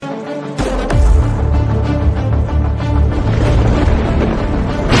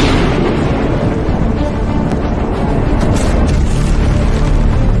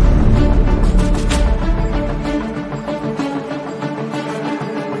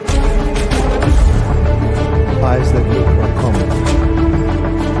eyes that look are common,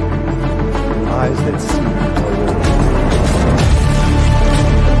 eyes that see are worthy.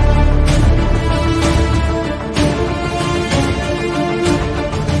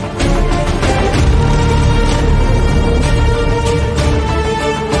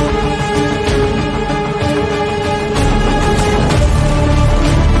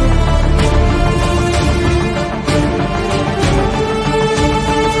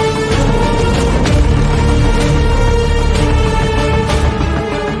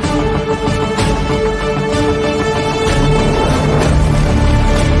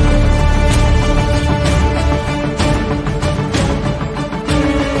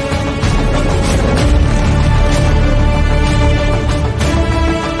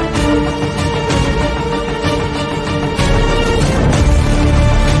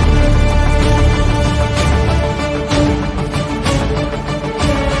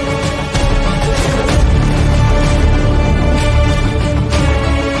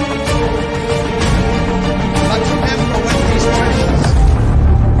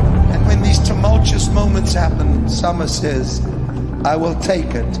 Summer says, I will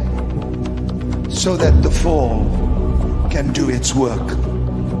take it so that the fall can do its work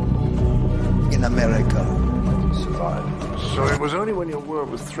in America. Survive. So it was only when your world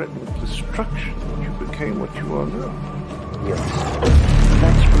was threatened with destruction that you became what you are now. Yes.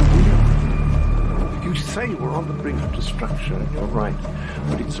 That's real. You say we're on the brink of destruction, and you're right.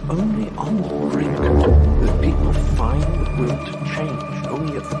 But it's only on the brink that people find the will to change.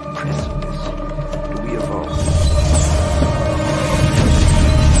 Only at the precipice do we evolve.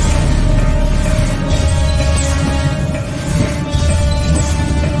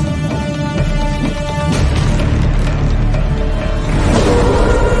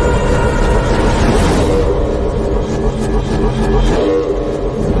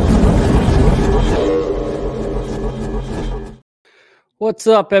 What's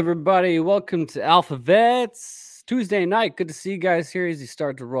up, everybody? Welcome to AlphaVets Tuesday night. Good to see you guys here as you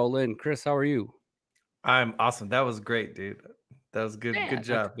start to roll in. Chris, how are you? I'm awesome. That was great, dude. That was good. Yeah, good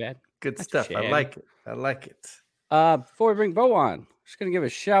job. Good That's stuff. I shabby. like it. I like it. Before we bring Bo on, I'm just going to give a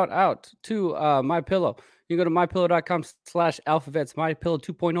shout out to MyPillow. You can go to mypillow.com/AlphaVets. MyPillow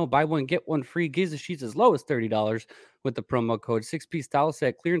 2.0. Buy one, get one free. Giza sheets as low as $30 with the promo code. 6-piece towel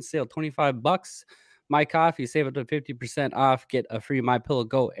set. Clearance sale, $25. My Coffee, save up to 50% off. Get a free MyPillow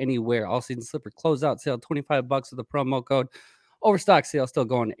Go anywhere. All season slipper closeout sale, $25 with the promo code. Overstock sale still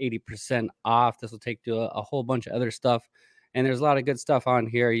going 80% off. This will take you to a whole bunch of other stuff. And there's a lot of good stuff on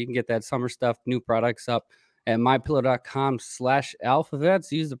here. You can get that summer stuff, new products up at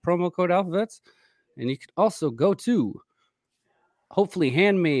mypillow.com/AlphaVets. Use the promo code AlphaVets. And you can also go to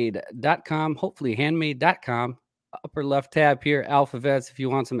hopefullyhandmade.com. Upper left tab here, AlphaVets. If you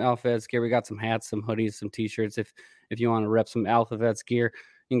want some AlphaVets gear, we got some hats, some hoodies, some t-shirts. If you want to rep some AlphaVets gear,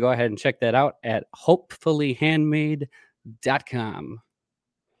 you can go ahead and check that out at hopefullyhandmade.com.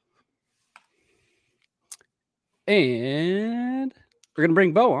 And we're gonna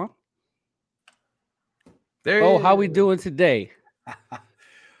bring Bo on. Bo, how we doing today?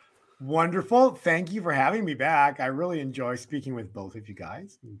 Wonderful. Thank you for having me back. I really enjoy speaking with both of you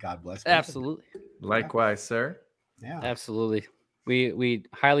guys. God bless. Absolutely. Likewise, sir. Yeah, absolutely. We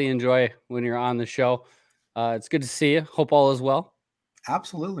highly enjoy when you're on the show. It's good to see you. Hope all is well.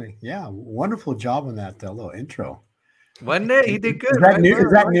 Absolutely. Yeah. Wonderful job on that little intro. One day he did good. Is that new?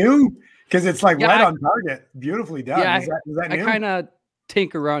 Is that new? Because it's like right on target. Beautifully done. Yeah, is that new? I kind of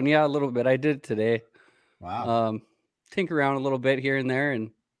tinker around. Yeah, a little bit. I did it today. Wow. Tinker around a little bit here and there,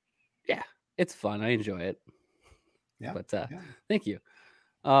 and yeah, it's fun. I enjoy it. Yeah. But thank you.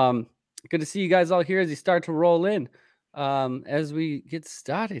 Good to see you guys all here as you start to roll in. As we get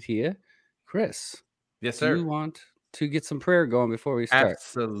started here, Chris. Yes, sir. Do you want to get some prayer going before we start?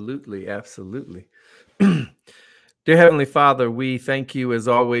 Absolutely. Absolutely. Dear Heavenly Father, we thank you as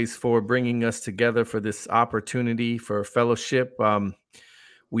always for bringing us together for this opportunity for fellowship.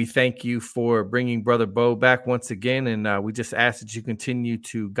 We thank you for bringing Brother Bo back once again. And we just ask that you continue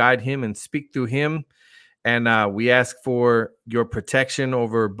to guide him and speak through him. And we ask for your protection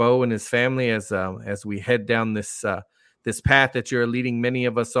over Bo and his family as we head down this path that you're leading many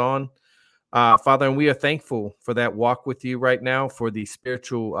of us on, Father. And we are thankful for that walk with you right now, for the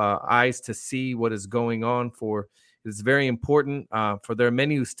spiritual eyes to see what is going on. For it's very important. For there are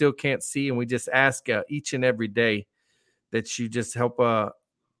many who still can't see, and we just ask each and every day that you just help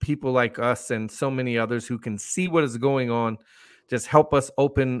people like us and so many others who can see what is going on. Just help us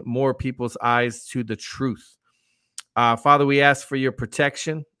open more people's eyes to the truth. Father, we ask for your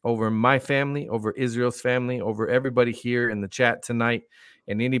protection over my family, over Israel's family, over everybody here in the chat tonight,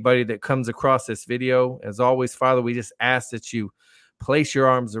 and anybody that comes across this video. As always, Father, we just ask that you place your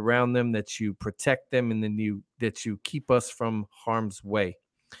arms around them, that you protect them, and then that you keep us from harm's way.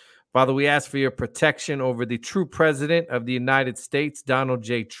 Father, we ask for your protection over the true president of the United States, Donald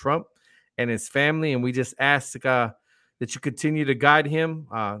J. Trump, and his family. And we just ask that you continue to guide him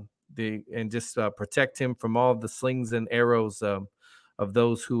and just protect him from all the slings and arrows of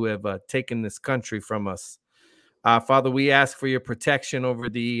those who have taken this country from us. Father, we ask for your protection over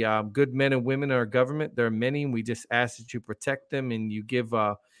the good men and women in our government. There are many, and we just ask that you protect them and you give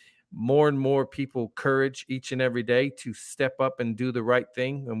more and more people courage each and every day to step up and do the right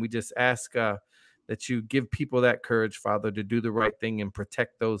thing. And we just ask that you give people that courage, Father, to do the right thing and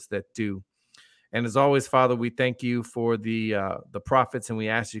protect those that do. And as always, Father, we thank you for the prophets, and we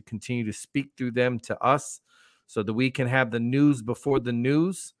ask you to continue to speak through them to us so that we can have the news before the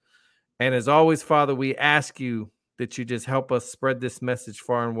news. And as always, Father, we ask you that you just help us spread this message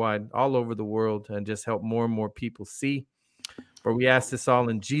far and wide all over the world and just help more and more people see. For we ask this all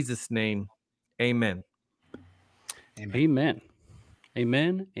in Jesus' name. Amen. Amen.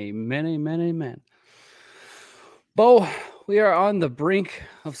 Amen. Amen. Amen. Amen. Bo, we are on the brink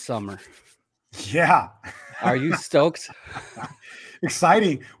of summer. Yeah. Are you stoked?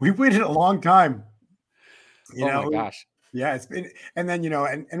 Exciting. We've waited a long time. My gosh. Yeah, it's been, and then,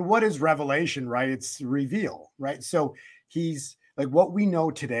 and what is revelation, right? It's reveal, right? So he's like, what we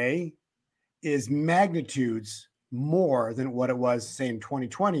know today is magnitudes more than what it was, say, in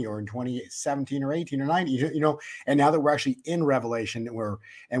 2020 or in 2017 or 18 or 19, and now that we're actually in Revelation,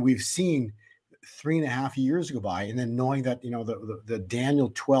 and we've seen 3.5 years go by, and then knowing that, the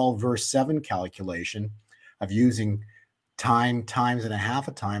Daniel 12 verse 7 calculation of using times and a half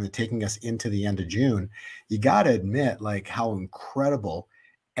a time and taking us into the end of June, you got to admit like how incredible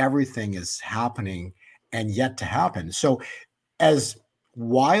everything is happening and yet to happen. So as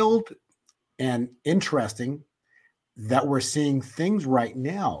wild and interesting that we're seeing things right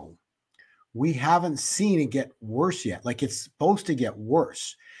now, we haven't seen it get worse yet. Like it's supposed to get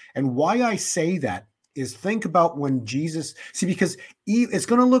worse. And why I say that is think about when Jesus, because it's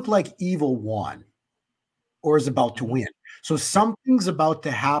going to look like evil won or is about to win. So something's about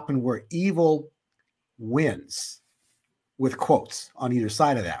to happen where evil wins, with quotes on either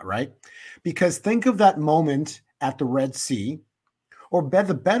side of that, right? Because think of that moment at the Red Sea, or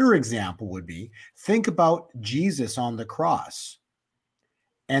the better example would be, think about Jesus on the cross,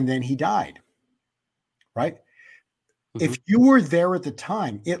 and then he died, right? Mm-hmm. If you were there at the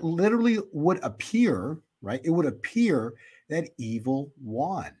time, it literally would appear, right? It would appear that evil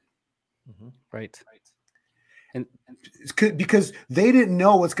won. Mm-hmm. Right. And because they didn't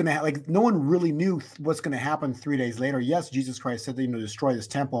know what's going to happen. Like no one really knew what's going to happen 3 days later. Yes, Jesus Christ said that, destroy this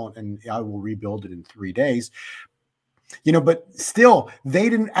temple and I will rebuild it in 3 days. But still they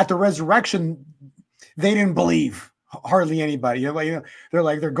didn't, at the resurrection, they didn't believe hardly anybody.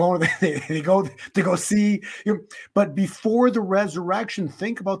 They're going, they go to go see, but before the resurrection,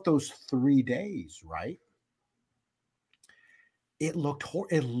 think about those 3 days, right? It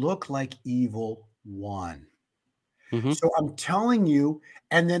looked like evil won. Mm-hmm. So I'm telling you,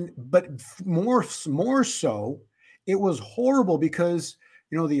 but more so, it was horrible because,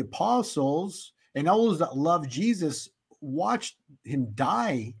 the apostles and all those that love Jesus watched him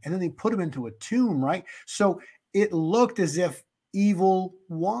die, and then they put him into a tomb, right? So it looked as if evil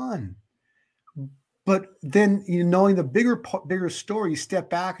won. But then, knowing the bigger story, you step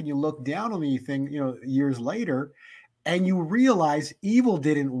back and you look down on the thing, years later, and you realize evil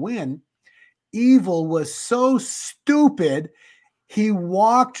didn't win. Evil was so stupid, he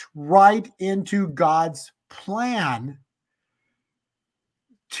walked right into God's plan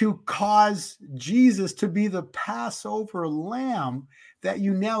to cause Jesus to be the Passover lamb, that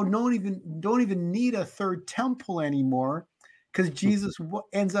you now don't even need a third temple anymore, because Jesus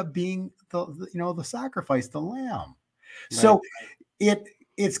ends up being the sacrifice, the lamb. Right. So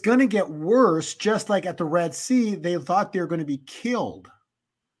it's going to get worse. Just like at the Red Sea, they thought they were going to be killed,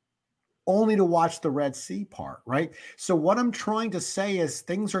 only to watch the Red Sea part, right? So what I'm trying to say is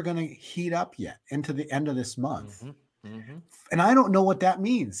things are going to heat up yet into the end of this month. Mm-hmm. Mm-hmm. And I don't know what that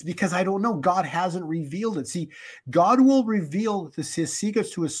means, because I don't know. God hasn't revealed it. See, God will reveal his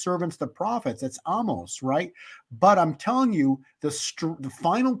secrets to his servants, the prophets. That's Amos, right? But I'm telling you, the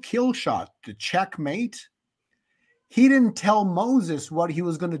final kill shot, the checkmate, he didn't tell Moses what he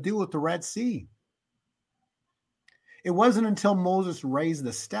was going to do with the Red Sea. It wasn't until Moses raised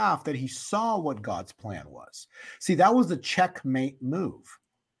the staff that he saw what God's plan was. See, that was the checkmate move.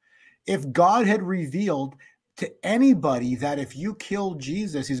 If God had revealed to anybody that if you kill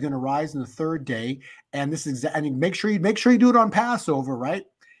Jesus, he's going to rise on the third day. And this is, and make sure you do it on Passover, right?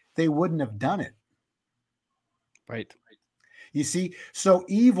 They wouldn't have done it. Right. You see, so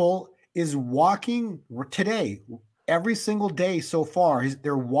evil is walking today, every single day so far,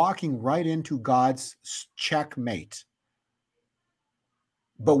 they're walking right into God's checkmate.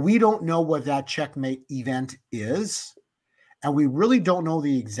 But we don't know what that checkmate event is. And we really don't know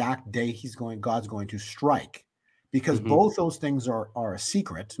the exact day God's going to strike, because both those things are a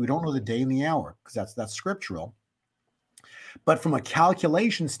secret. We don't know the day and the hour, because that's scriptural. But from a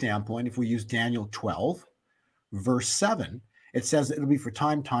calculation standpoint, if we use Daniel 12, verse 7, it says it'll be for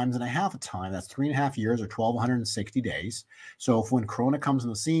times and a half a time. That's 3.5 years or 1,260 days. So if when Corona comes on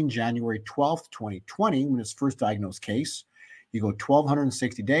the scene, January 12th, 2020, when it's first diagnosed case, you go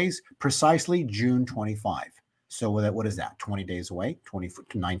 1,260 days, precisely June 25. So what is that? 20 days away, 20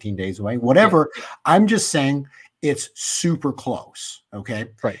 to 19 days away, whatever. Yeah. I'm just saying it's super close. Okay.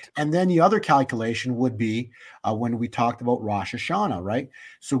 Right. And then the other calculation would be when we talked about Rosh Hashanah, right?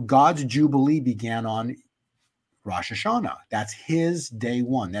 So God's Jubilee began on Rosh Hashanah. That's his day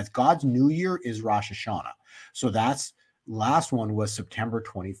one. That's God's New Year is Rosh Hashanah. So that's last one was September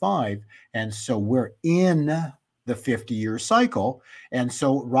 25. And so we're in the 50-year cycle. And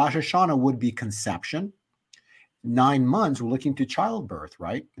so Rosh Hashanah would be conception. 9 months, we're looking to childbirth,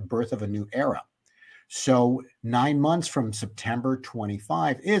 right? The birth of a new era. So 9 months from September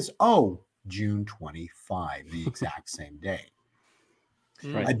 25 is, June 25, the exact same day.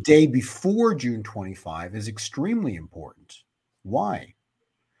 Right. A day before June 25 is extremely important. Why?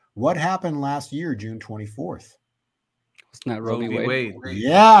 What happened last year, June 24th? It's not Roe v. Wade.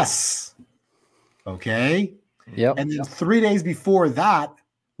 Yes. Okay. Yep. And then 3 days before that,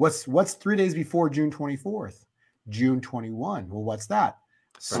 what's 3 days before June 24th? June 21. Well, what's that?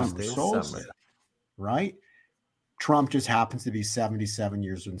 Summer solstice, right? Trump just happens to be 77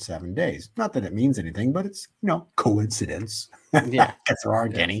 years and 7 days. Not that it means anything, but it's, coincidence. Yeah. Because there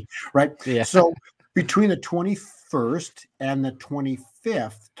aren't any, right? Yeah. So between the 21st and the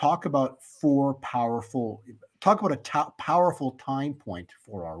 25th, talk about a powerful time point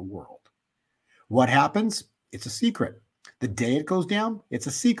for our world. What happens? It's a secret. The day it goes down, it's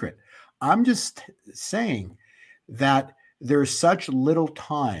a secret. I'm just saying that there's such little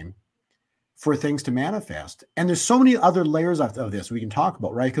time for things to manifest. And there's so many other layers of this we can talk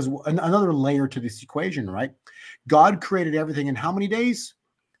about, right? Because another layer to this equation, right? God created everything in how many days?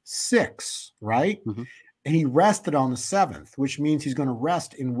 6, right? Mm-hmm. And he rested on the 7th, which means he's going to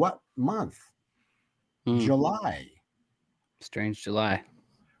rest in what month? July. Strange July.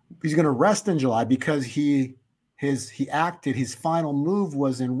 He's going to rest in July because he acted, his final move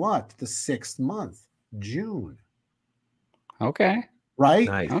was in what? The 6th month, June. Okay. Right?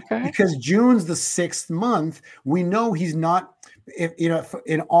 Nice. Okay. Because June's the 6th month. We know he's not,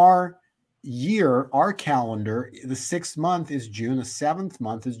 in our year, our calendar, the 6th month is June, the 7th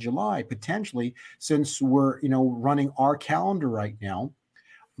month is July, potentially, since we're, running our calendar right now.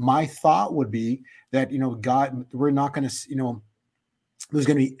 My thought would be that, God, we're not going to, there's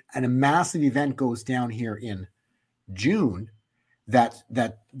going to be a massive event goes down here in June that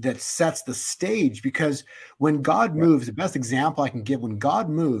sets the stage, because when God moves, the best example I can give, when God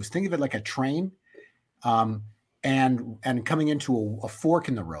moves, think of it like a train and coming into a fork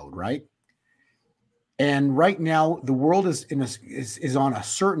in the road, right? And right now the world is on a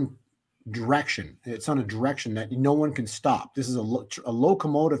certain direction. It's on a direction that no one can stop. This is a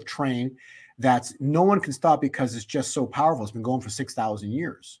locomotive train that's no one can stop because it's just so powerful. It's been going for 6,000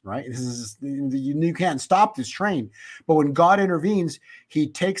 years, right? You can't stop this train. But when God intervenes, he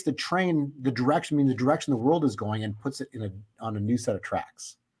takes the train, the direction the world is going, and puts it on a new set of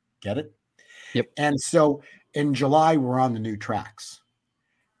tracks. Get it? Yep. And so in July, we're on the new tracks.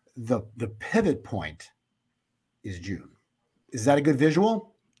 The pivot point is June. Is that a good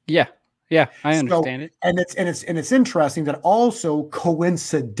visual? Yeah. Yeah, I understand it. And it's interesting that also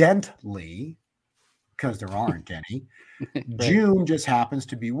coincidentally, because there aren't any, right. June just happens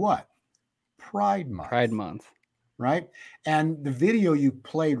to be what? Pride Month. Pride Month. Right? And the video you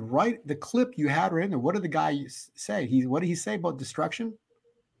played, right, the clip you had right in there, what did the guy say? What did he say about destruction?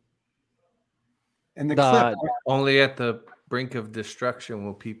 And the clip. Only at the brink of destruction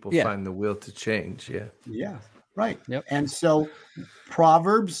will people find the will to change. Yeah. Yeah. Right. Yep. And so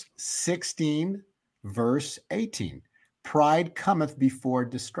Proverbs 16, verse 18, pride cometh before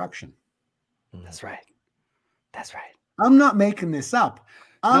destruction. That's right. That's right. I'm not making this up.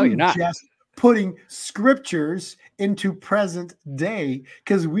 I'm just putting scriptures into present day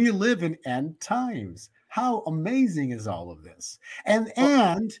because we live in end times. How amazing is all of this? And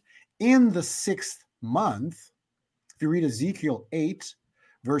in the 6th month, If you read Ezekiel 8,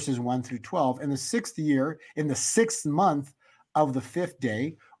 verses 1 through 12, in the 6th year, in the 6th month of the 5th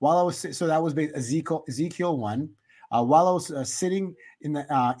day, while I was, so that was Ezekiel 1, while I was sitting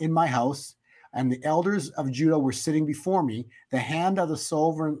in my house, and the elders of Judah were sitting before me, the hand of the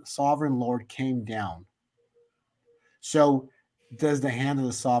sovereign Lord came down. So does the hand of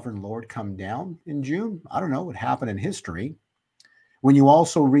the sovereign Lord come down in June? I don't know. It happened in history. When you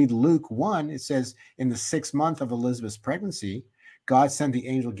also read Luke 1, it says, in the 6th month of Elizabeth's pregnancy, God sent the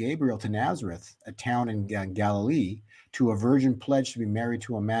angel Gabriel to Nazareth, a town in Galilee, to a virgin pledged to be married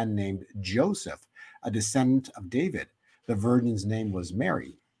to a man named Joseph, a descendant of David. The virgin's name was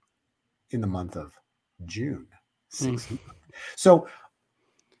Mary, in the month of June. 6th month. So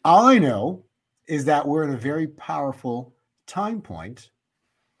all I know is that we're in a very powerful time point,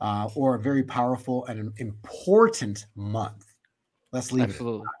 or a very powerful and an important month. Let's leave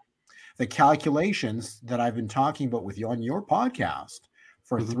it. The calculations that I've been talking about with you on your podcast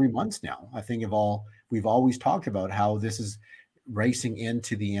for 3 months now, I think we've always talked about how this is racing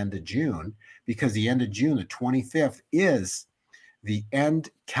into the end of June, because the end of June, the 25th, is the end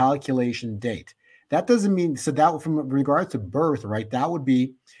calculation date. That doesn't mean, so that from regards to birth, right? That would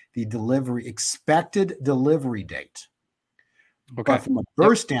be the expected delivery date. Okay. But from a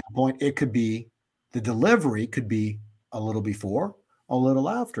birth standpoint, it could be, the delivery could be a little before, a little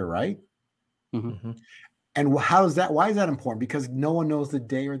after, right? Mm-hmm. And why is that important? Because no one knows the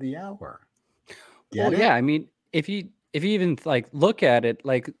day or the hour. Yeah. I mean, if you even like look at it,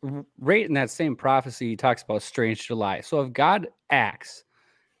 like right in that same prophecy, he talks about strange July. So if God acts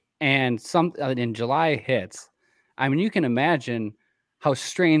and in July hits, I mean, you can imagine how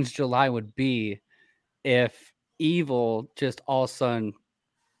strange July would be if evil just all of a sudden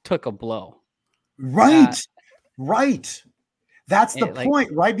took a blow. Right. That's the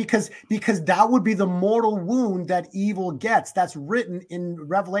point, right? Because that would be the mortal wound that evil gets. That's written in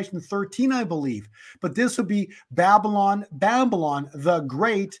Revelation 13, I believe. But this would be Babylon the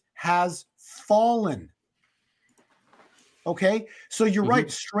Great has fallen. Okay, so you're right.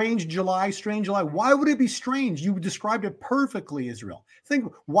 Strange July. Why would it be strange? You described it perfectly, Israel.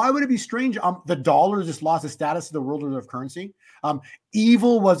 Think, why would it be strange? The dollar just lost its status as the world reserve currency.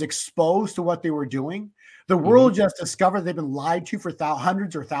 Evil was exposed to what they were doing. The world just discovered they've been lied to for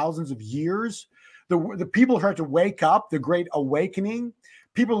hundreds or thousands of years. The people start to wake up, the Great Awakening.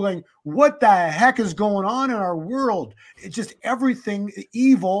 People are going, what the heck is going on in our world? It's just everything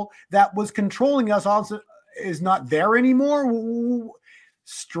evil that was controlling us also is not there anymore.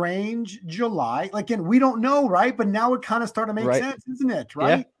 Strange July. Again, we don't know, right? But now it kind of started to make sense, isn't it?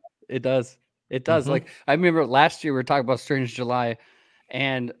 Right? Yeah, it does. It does. Like I remember last year we were talking about Strange July,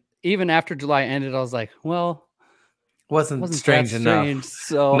 and even after July ended, I was like, well, wasn't strange enough.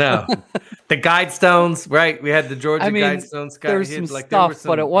 So no, the guidestones, right? We had the Georgia guidestones. There was some stuff,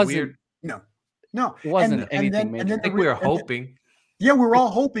 but it wasn't. Weird, no, it wasn't anything major. I think we were hoping. Yeah, we're all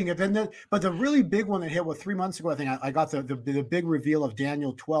hoping it. But the really big one that hit 3 months ago, I think I got the big reveal of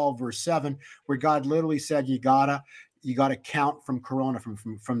Daniel 12, verse 7, where God literally said, you gotta count from Corona,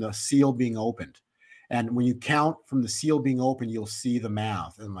 from the seal being opened. And when you count from the seal being opened, you'll see the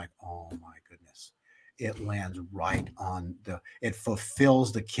math. And I'm like, oh my goodness, it lands right on it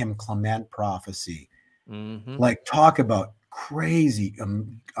fulfills the Kim Clement prophecy. Like, talk about crazy.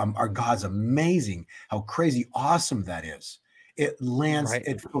 Our God's amazing. How crazy awesome that is. It lands,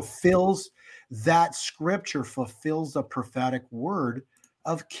 it fulfills that scripture, fulfills the prophetic word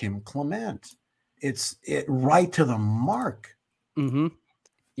of Kim Clement. It's right to the mark.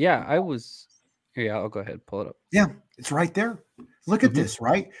 Yeah, I'll go ahead, pull it up. Yeah, it's right there. Look at this,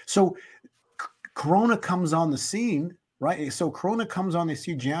 right? So Corona comes on the scene, right? So Corona comes on the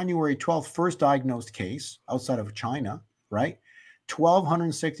scene January 12th, first diagnosed case outside of China, right?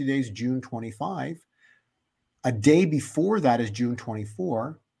 1,260 days, June 25. A day before that is June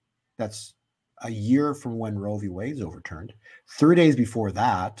 24. That's a year from when Roe v. Wade is overturned. 3 days before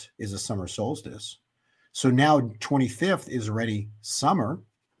that is a summer solstice. So now 25th is already summer,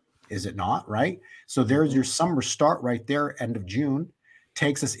 is it not, right? So there's your summer start right there, end of June,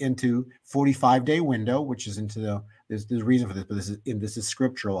 takes us into 45-day window, which is into there's a reason for this, but this is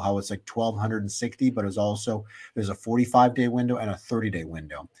scriptural, how it's like 1,260, but there's a 45-day window and a 30-day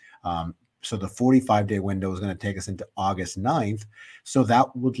window. So the 45-day window is going to take us into August 9th. So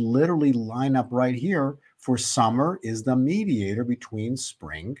that would literally line up right here, for summer is the mediator between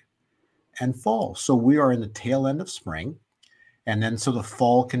spring and fall. So we are in the tail end of spring. And then so the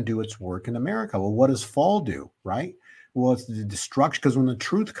fall can do its work in America. Well, what does fall do, right? Well, it's the destruction, because when the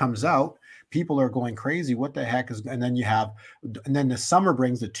truth comes out, people are going crazy. What the heck is, and then the summer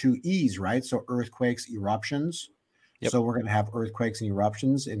brings the 2 E's, right? So earthquakes, eruptions, Yep. So we're going to have earthquakes and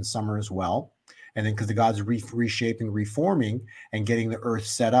eruptions in summer as well. And then because the gods reshaping, reforming, and getting the earth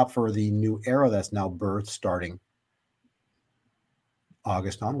set up for the new era that's now birthed starting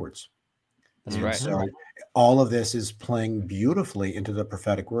August onwards. That's And right. So all of this is playing beautifully into the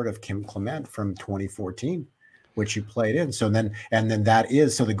prophetic word of Kim Clement from 2014, which you played in. So then that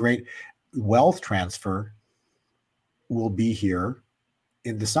is, so the great wealth transfer will be here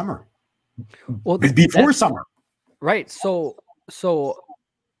in the summer. Well, Before summer. Right. So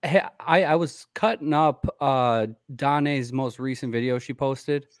I was cutting up Donna's most recent video she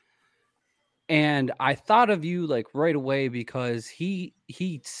posted, and I thought of you like right away because he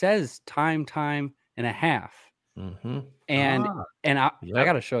says time and a half, and I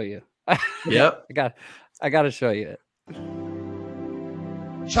gotta show you. Yep. I gotta show you it.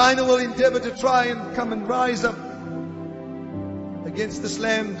 China will endeavor to try and come and rise up against this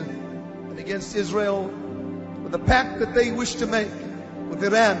land and against Israel with a pact that they wish to make with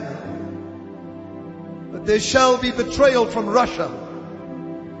Iran. But there shall be betrayal from Russia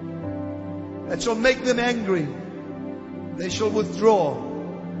that shall make them angry. They shall withdraw.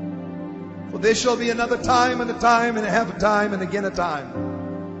 For there shall be another time and a time and a half a time and again a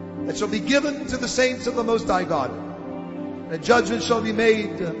time that shall be given to the saints of the Most High God. A judgment shall be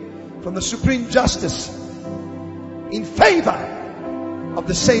made from the supreme justice in favor of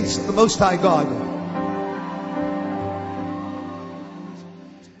the saints of the Most High God.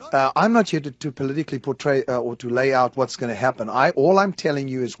 I'm not here to politically portray or to lay out what's going to happen. All I'm telling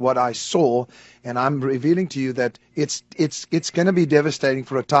you is what I saw, and I'm revealing to you that it's going to be devastating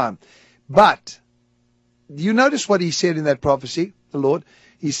for a time. But you notice what he said in that prophecy, the Lord?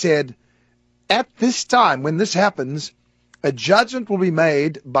 He said, at this time, when this happens, a judgment will be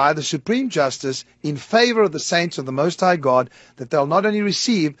made by the supreme justice in favor of the saints of the Most High God, that they'll not only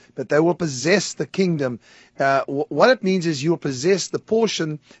receive, but they will possess the kingdom. What it means is you'll possess the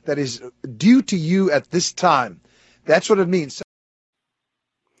portion that is due to you at this time. That's what it means.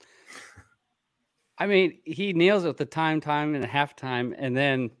 I mean, he nails it with the time and a half time, and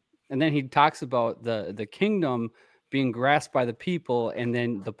then he talks about the kingdom being grasped by the people, and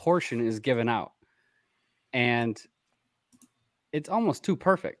then the portion is given out. And it's almost too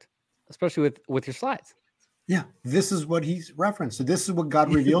perfect, especially with your slides. Yeah, this is what he's referenced. So this is what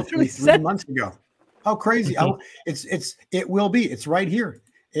God revealed to me 3 months ago. How crazy! It will be. It's right here.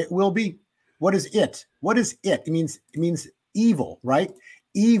 It will be. What is it? What is it? It means evil, right?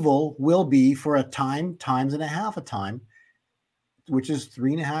 Evil will be for a time, times and a half a time, which is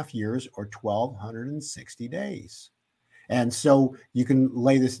 3.5 years or 1,260 days. And so you can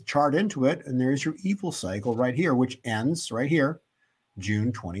lay this chart into it, and there's your evil cycle right here, which ends right here,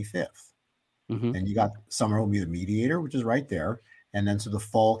 June 25th. Mm-hmm. And you got summer will be the mediator, which is right there. And then so the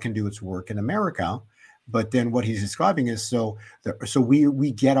fall can do its work in America. But then what he's describing is so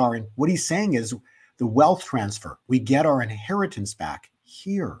we get what he's saying is the wealth transfer. We get our inheritance back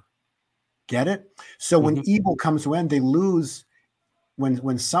here. Get it? So when evil comes to end, they lose.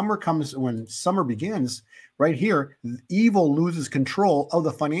 When summer begins, right here, evil loses control of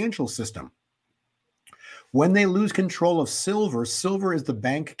the financial system. When they lose control of silver is the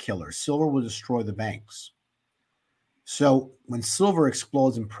bank killer. Silver will destroy the banks. So when silver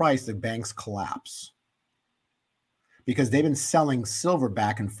explodes in price, the banks collapse. Because they've been selling silver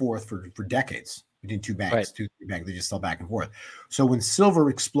back and forth for decades between two banks, right. 2-3 banks. They just sell back and forth. So when silver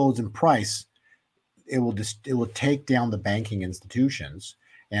explodes in price, it will take down the banking institutions.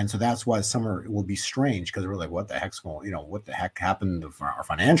 And so that's why summer will be strange, because we're like, what the heck's going, what the heck happened to our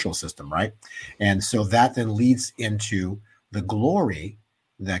financial system, right? And so that then leads into the glory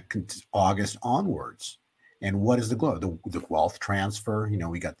that August onwards. And what is the glory? The wealth transfer. You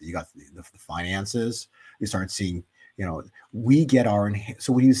got the finances. You start seeing, we get our,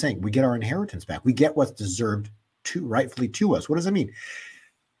 so what are you saying? We get our inheritance back. We get what's deserved rightfully to us. What does that mean?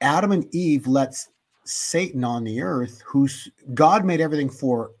 Adam and Eve lets Satan on the earth, God made everything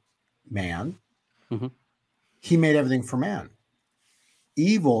for man. Mm-hmm. He made everything for man.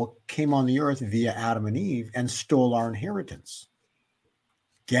 Evil came on the earth via Adam and Eve and stole our inheritance.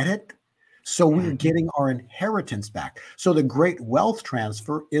 Get it? So we're getting our inheritance back. So the great wealth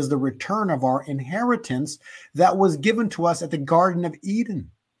transfer is the return of our inheritance that was given to us at the Garden of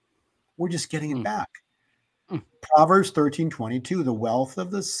Eden. We're just getting it back. Proverbs 13:22, the wealth of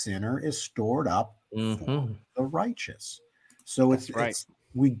the sinner is stored up for the righteous. So it's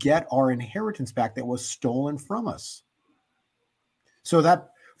we get our inheritance back that was stolen from us. So that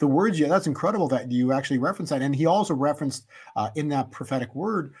the words, that's incredible that you actually referenced that. And he also referenced in that prophetic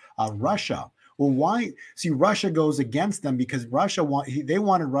word, Russia. Well, why? See, Russia goes against them because they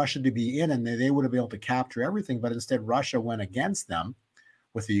wanted Russia to be in, and they would have been able to capture everything. But instead, Russia went against them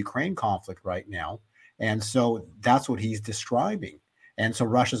with the Ukraine conflict right now. And so that's what he's describing. And so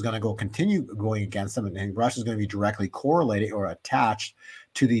Russia's going to continue going against them, and Russia's going to be directly correlated or attached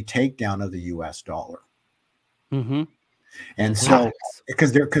to the takedown of the U.S. dollar. Mm-hmm. And so,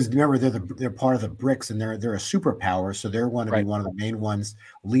 because remember they're part of the BRICS, and they're a superpower, so they're going to be one of the main ones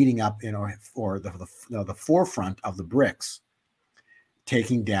leading up, or the forefront of the BRICS,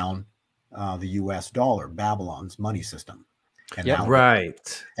 taking down the U.S. dollar, Babylon's money system. And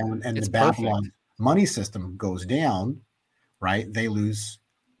and the Babylon money system goes down, right? They lose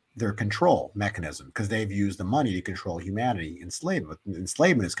their control mechanism because they've used the money to control humanity.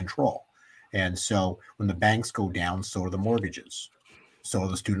 Enslavement is control. And so when the banks go down, so are the mortgages, so are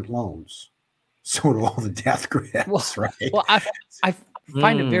the student loans, so do all the death grips, right? Well, I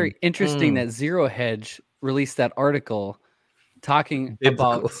find it very interesting that Zero Hedge released that article talking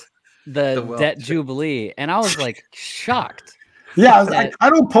about the debt jubilee, and I was like shocked. Yeah, I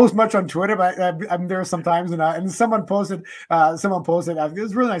don't post much on Twitter, but I'm there sometimes, and someone posted. It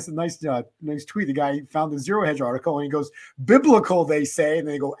was really nice tweet. The guy found the Zero Hedge article, and he goes, "Biblical," they say, and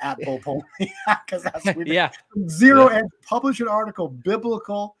then they go at Bo Polny because that's what Zero Hedge published an article,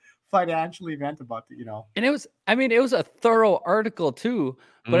 biblical financial event about And it was a thorough article too.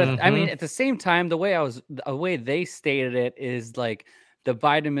 But at the same time, the way they stated it is like the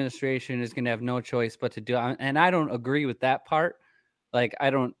Biden administration is going to have no choice but to do it. And I don't agree with that part. Like,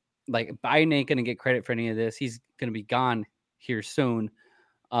 Biden ain't going to get credit for any of this. He's going to be gone here soon.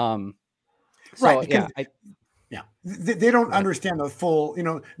 They don't understand the full,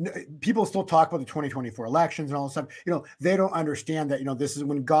 people still talk about the 2024 elections and all this stuff. They don't understand that, this is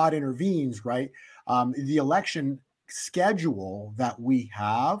when God intervenes, right? The election schedule that we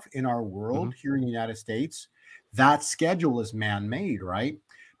have in our world here in the United States, that schedule is man-made, right?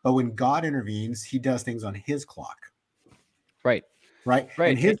 But when God intervenes, he does things on his clock. Right.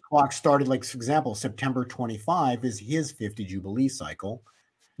 And his clock started, like, for example, September 25 is his 50 Jubilee cycle,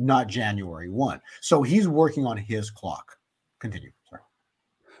 not January 1. So he's working on his clock. Continue. Sorry.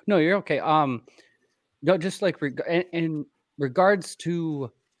 No, you're okay. No, just like in regards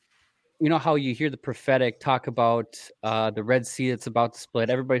to, how you hear the prophetic talk about the Red Sea that's about to split.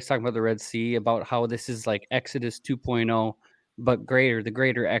 Everybody's talking about the Red Sea, about how this is like Exodus 2.0, but the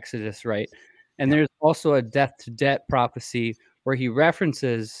greater Exodus, right? And there's also a death to debt prophecy where he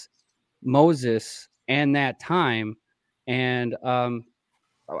references Moses and that time. And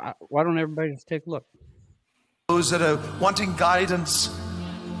why don't everybody just take a look? Those that are wanting guidance,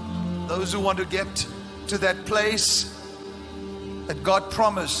 those who want to get to that place that God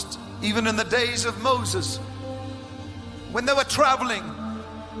promised, even in the days of Moses, when they were traveling,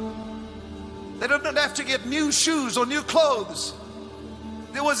 they didn't have to get new shoes or new clothes.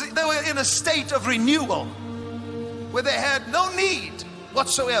 They were in a state of renewal where they had no need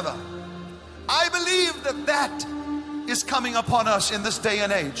whatsoever. I believe that is coming upon us in this day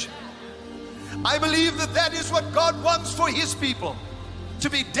and age. I believe that is what God wants for his people, to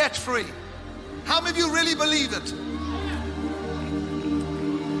be debt-free. How many of you really believe it?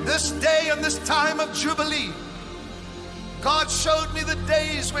 This day and this time of Jubilee, God showed me the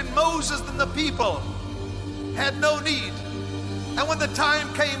days when Moses and the people had no need. And when the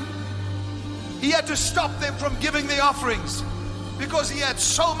time came, he had to stop them from giving the offerings because he had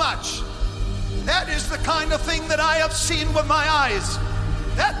so much. That is the kind of thing that I have seen with my eyes.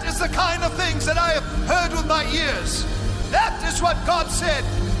 That is the kind of things that I have heard with my ears. That is what God said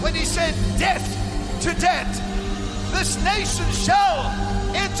when he said, death to debt. This nation shall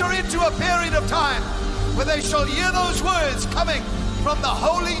enter into a period of time where they shall hear those words coming from the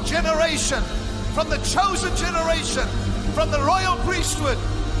holy generation, from the chosen generation, from the royal priesthood.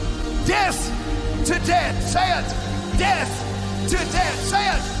 Death to debt. Say it. Death to debt. Say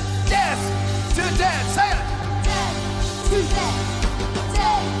it. Death to debt. Say it. Death to debt.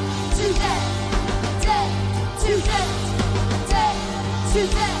 Death to debt. Death to debt. Death to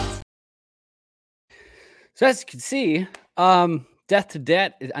debt. So as you can see, death to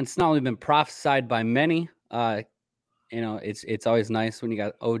debt, it's not only been prophesied by many. It's always nice when you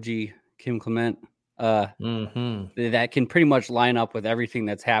got OG Kim Clement. That can pretty much line up with everything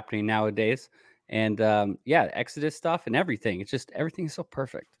that's happening nowadays. And Exodus stuff and everything. It's just everything is so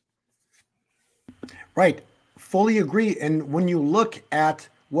perfect. Right. Fully agree. And when you look at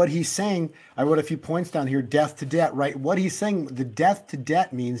what he's saying, I wrote a few points down here, death to debt, right? What he's saying, the death to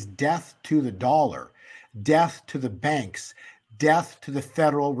debt means death to the dollar, death to the banks, death to the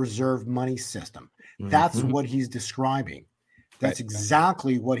Federal Reserve money system. That's what he's describing. That's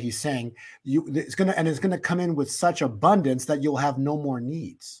exactly what he's saying. It's gonna come in with such abundance that you'll have no more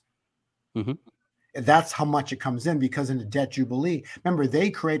needs. Mm-hmm. That's how much it comes in, because in the debt jubilee, remember, they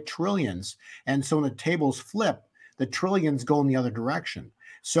create trillions, and so when the tables flip, the trillions go in the other direction.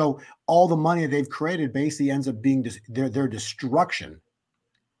 So all the money they've created basically ends up being their destruction,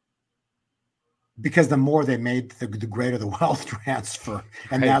 because the more they made, the greater the wealth transfer,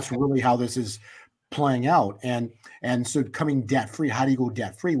 and that's really how this is playing out. And so coming debt free, how do you go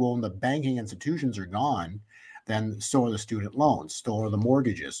debt free? Well, when the banking institutions are gone, then so are the student loans, so are the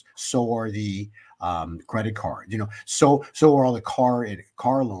mortgages, so are the credit cards, so are all the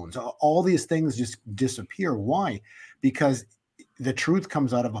car loans. All these things just disappear. Why? Because the truth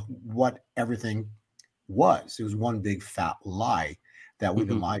comes out of what everything was. It was one big fat lie that we've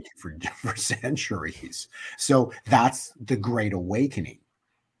been lied to for centuries. So that's the Great Awakening.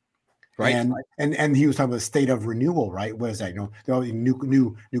 Right. And he was talking about the state of renewal, right? What is that? There always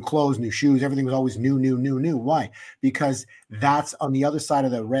new clothes, new shoes, everything was always new. Why? Because that's on the other side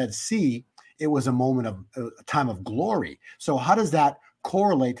of the Red Sea. It was a moment of a time of glory. So how does that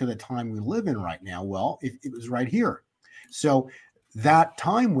correlate to the time we live in right now? Well, it was right here. So that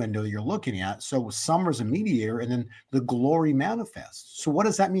time window you're looking at, so summer's a mediator, and then the glory manifests. So what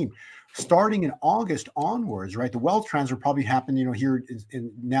does that mean? Starting in August onwards, right? The wealth transfer probably happened, here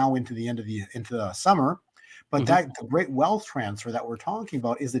now into the end of into the summer, but that the great wealth transfer that we're talking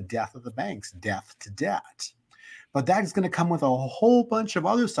about is the death of the banks, death to debt. But that is going to come with a whole bunch of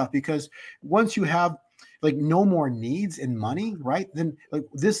other stuff, because once you have like no more needs in money, right? Then like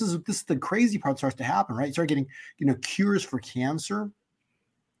this is the crazy part starts to happen, right? You start getting cures for cancer.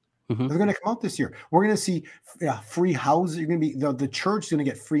 They're going to come out this year. We're going to see free houses. You're going to be the church is going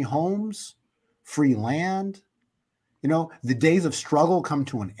to get free homes, free land. The days of struggle come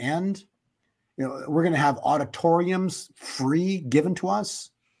to an end. We're going to have auditoriums free given to us.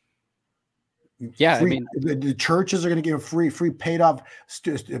 Yeah, free, the churches are going to get free paid off.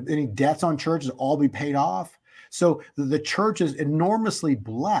 Any debts on churches all be paid off. So the church is enormously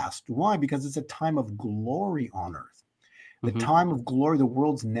blessed. Why? Because it's a time of glory on earth. The time of glory the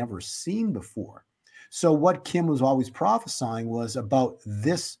world's never seen before. So what Kim was always prophesying was about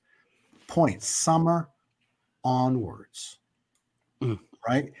this point, summer onwards,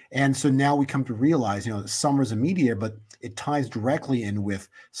 right? And so now we come to realize, summer's a mediator, but it ties directly in with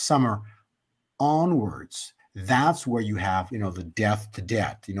summer onwards. That's where you have, the death to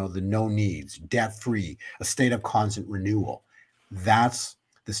debt, the no needs, debt free, a state of constant renewal. That's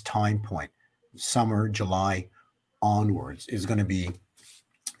this time point, summer, July onwards is going to be,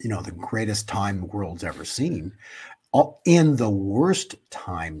 the greatest time the world's ever seen, in the worst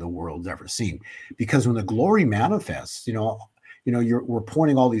time the world's ever seen. Because when the glory manifests, we're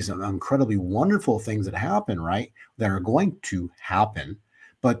pointing all these incredibly wonderful things that happen, right? That are going to happen.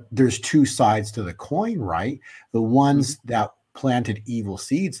 But there's two sides to the coin, right? The ones that planted evil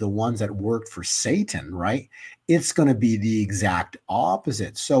seeds, the ones that worked for Satan, right? It's going to be the exact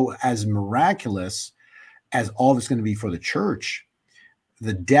opposite. So as miraculous as all this going to be for the church,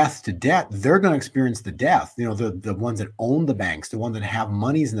 the death to debt, they're going to experience the death. The ones that own the banks, the ones that have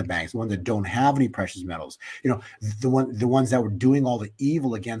monies in the banks, the ones that don't have any precious metals, the ones that were doing all the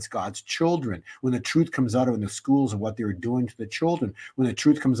evil against God's children. When the truth comes out in the schools of what they were doing to the children, when the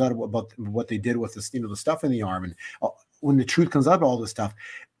truth comes out about what they did with the stuff in the arm, and when the truth comes out of all this stuff,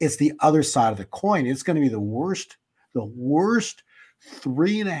 it's the other side of the coin. It's going to be the worst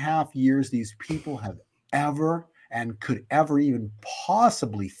 3.5 years these people have ever and could ever even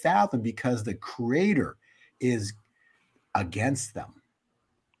possibly fathom, because the Creator is against them.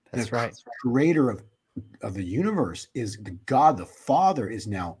 That's right. The Creator of the universe is the God, the Father is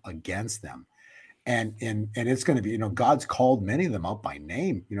now against them. And it's going to be, God's called many of them out by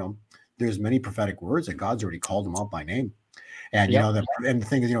name. There's many prophetic words that God's already called them out by name. And, and the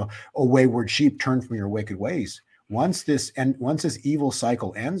thing is, "O wayward sheep, turn from your wicked ways." Once this evil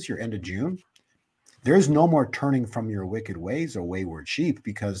cycle ends here, end of June, there's no more turning from your wicked ways, or wayward sheep,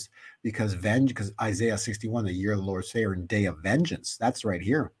 because Isaiah 61, the year of the Lord's favor and day of vengeance, that's right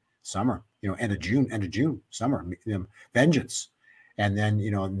here, summer, end of June, summer, vengeance. And then,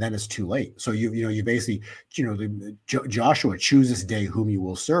 then it's too late. So you basically, Joshua, choose this day whom you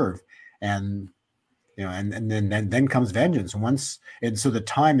will serve. And, and then comes vengeance. And so the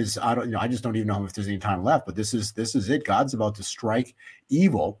time is, I just don't even know if there's any time left, but this is it. God's about to strike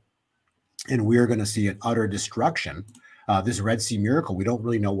evil, and we're going to see an utter destruction. This Red Sea miracle, we don't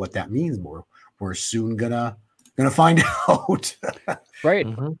really know what that means, but we're soon gonna find out. Right.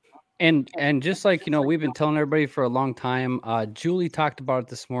 And just like, we've been telling everybody for a long time, Julie talked about it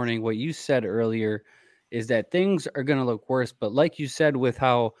this morning, what you said earlier, is that things are going to look worse. But like you said, with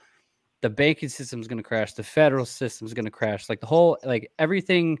how the banking system is going to crash, the federal system is going to crash, like the whole, like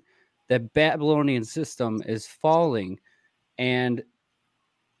everything, that Babylonian system is falling. And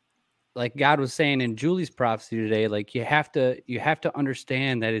like God was saying in Julie's prophecy today, like you have to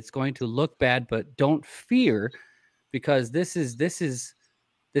understand that it's going to look bad, but don't fear, because this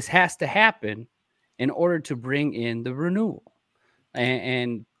has to happen in order to bring in the renewal.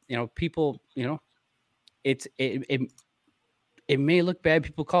 And people, it may look bad.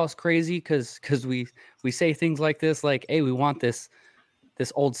 People call us crazy because we say things like this, like, hey, we want this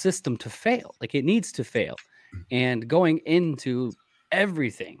old system to fail. Like, it needs to fail. And going into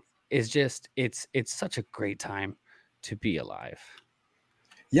everything is just, it's such a great time to be alive.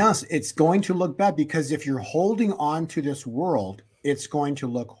 Yes, it's going to look bad, because if you're holding on to this world, it's going to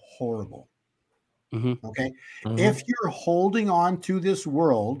look horrible. Mm-hmm. Okay. Mhm. If you're holding on to this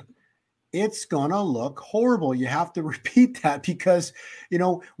world, it's going to look horrible. You have to repeat that, because,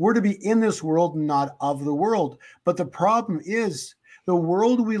 we're to be in this world, not of the world. But the problem is the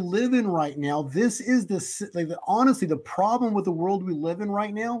world we live in right now. This is honestly, the problem with the world we live in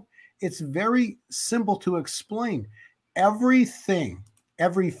right now, it's very simple to explain. Everything,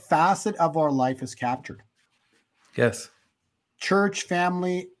 every facet of our life is captured. Yes. Church,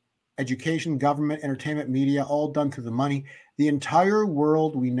 family, education, government, entertainment, media, all done through the money. The entire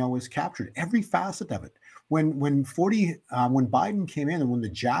world we know is captured. Every facet of it. When Biden came in, and when the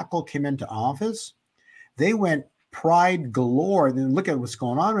jackal came into office, they went pride galore. Then look at what's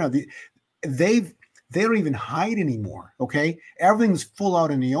going on right now. They don't even hide anymore. Okay, everything's full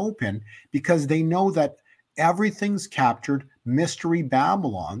out in the open, because they know that everything's captured. Mystery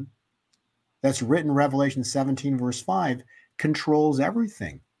Babylon, that's written in Revelation 17 verse 5, controls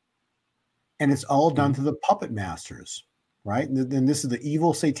everything. And it's all done to the puppet masters, right? And then this is the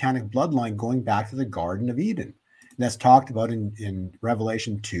evil satanic bloodline going back to the Garden of Eden. And that's talked about in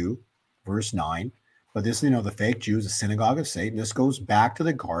Revelation 2, verse 9. But this, the fake Jews, the synagogue of Satan, this goes back to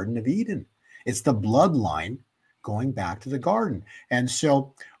the Garden of Eden. It's the bloodline going back to the garden. And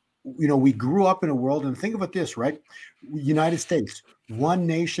so, we grew up in a world, and think about this, right? United States, one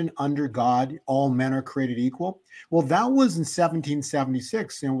nation under God, all men are created equal. Well, that was in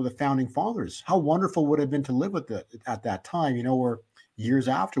 1776, with the founding fathers. How wonderful would it have been to live with it at that time, or years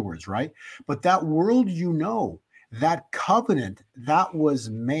afterwards, right? But that world, that covenant that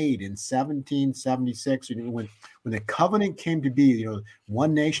was made in 1776, when the covenant came to be,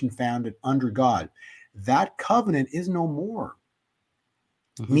 one nation founded under God, that covenant is no more.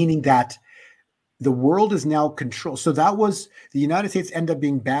 Mm-hmm. Meaning that the world is now controlled. So that was the United States ended up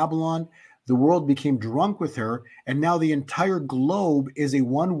being Babylon. The world became drunk with her. And now the entire globe is a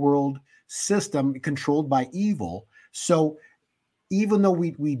one world system controlled by evil. So even though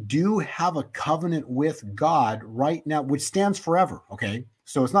we do have a covenant with God right now, which stands forever, okay?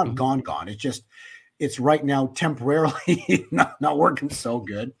 So it's not gone. It's right now temporarily not working so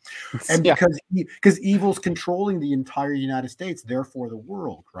good. And because evil's controlling the entire United States, therefore the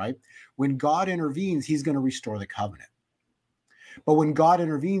world, right? When God intervenes, he's going to restore the covenant. But when God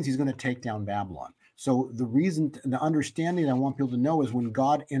intervenes, he's going to take down Babylon. So the reason, the understanding I want people to know is when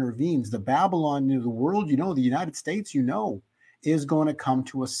God intervenes, the Babylon, the world, the United States, is going to come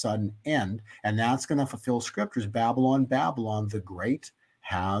to a sudden end. And that's going to fulfill scriptures. Babylon, Babylon, the great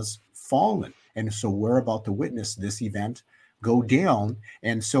has fallen. And so we're about to witness this event go down.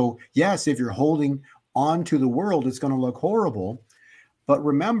 And so, yes, if you're holding on to the world, it's going to look horrible. But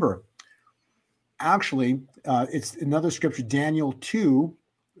remember, actually, it's another scripture, Daniel 2,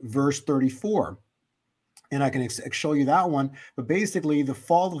 verse 34. And I can show you that one. But basically, the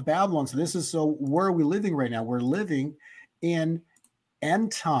fall of Babylon. So where are we living right now? We're living in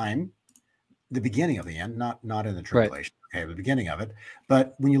end time, the beginning of the end, not in the tribulation. Right. Okay, the beginning of it.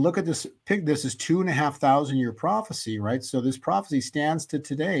 But when you look at this, this is 2,500 year prophecy, right? So this prophecy stands to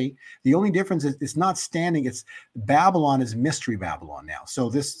today. The only difference is it's not standing. It's Babylon is mystery Babylon now. So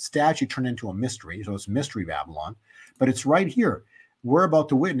this statue turned into a mystery. So it's mystery Babylon, but it's right here. We're about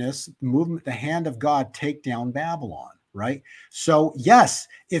to witness the movement, the hand of God take down Babylon, right? So yes,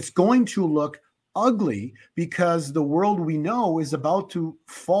 it's going to look ugly because the world we know is about to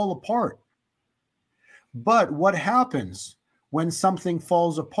fall apart. But what happens when something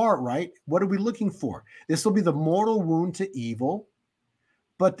falls apart, right? What are we looking for? This will be the mortal wound to evil.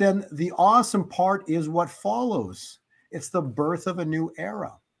 But then the awesome part is what follows. It's the birth of a new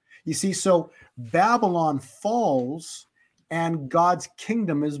era. You see, so Babylon falls and God's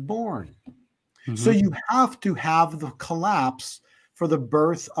kingdom is born. Mm-hmm. So you have to have the collapse for the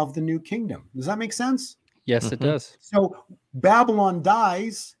birth of the new kingdom. Does that make sense? Yes, it does. So Babylon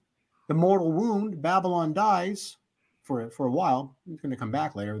dies, the mortal wound, Babylon dies for a while. It's going to come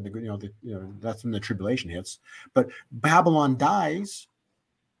back later. That's when the tribulation hits. But Babylon dies.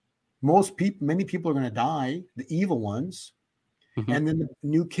 Many people are going to die, the evil ones. Mhm. And then the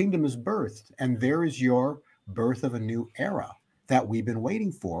new kingdom is birthed. And there is your birth of a new era that we've been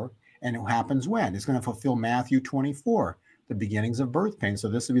waiting for. And it happens when? It's going to fulfill Matthew 24, the beginnings of birth pain. So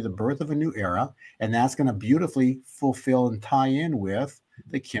this will be the birth of a new era. And that's going to beautifully fulfill and tie in with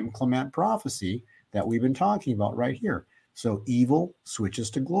the Kim Clement prophecy that we've been talking about right here. So evil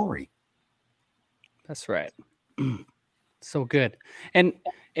switches to glory. That's right. So good. And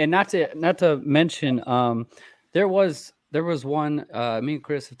not to mention, there was one, me and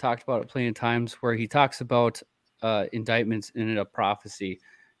Chris have talked about it plenty of times, where he talks about indictments in a prophecy.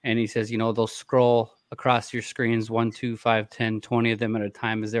 And he says, they'll scroll across your screens 1, 2, 5, 10, 20 of them at a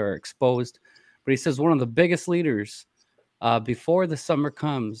time as they are exposed. But he says one of the biggest leaders before the summer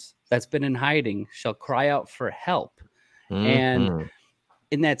comes that's been in hiding shall cry out for help. Mm-hmm. And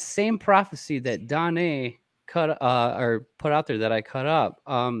in that same prophecy that Don A put out there that I cut up,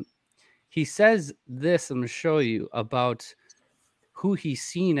 he says this, I'm going to show you, about who he's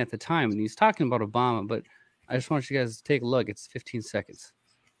seen at the time. And he's talking about Obama, but I just want you guys to take a look. It's 15 seconds.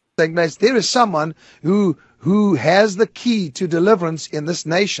 There is someone who has the key to deliverance in this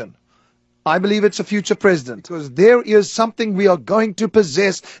nation. I believe it's a future president, because there is something we are going to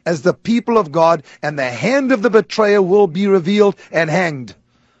possess as the people of God, and the hand of the betrayer will be revealed and hanged.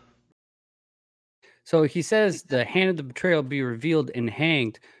 So he says the hand of the betrayer will be revealed and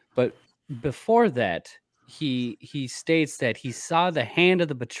hanged, but before that, he states that he saw the hand of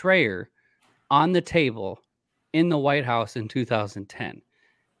the betrayer on the table in the White House in 2010.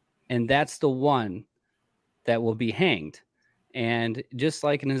 And that's the one that will be hanged. And just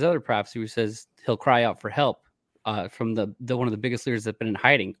like in his other prophecy, where he says he'll cry out for help from the one of the biggest leaders that's been in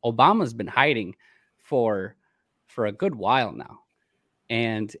hiding. Obama's been hiding for a good while now.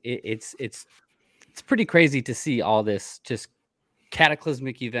 And it's pretty crazy to see all this just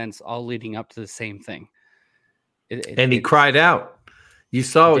cataclysmic events all leading up to the same thing. And he cried out. You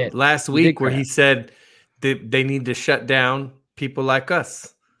saw it last week where he said they need to shut down people like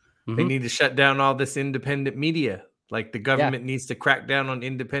us. Mm-hmm. They need to shut down all this independent media. Like the government needs to crack down on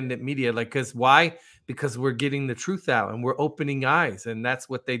independent media. Like, because why? Because we're getting the truth out and we're opening eyes, and that's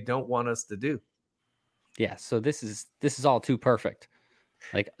what they don't want us to do. Yeah. So this is all too perfect.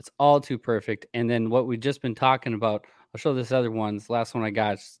 Like, it's all too perfect. And then what we've just been talking about, I'll show this other one. The last one I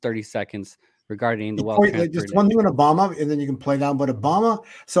got is 30 seconds regarding the wealth transfer. Just one thing on Obama, and then you can play down. But Obama,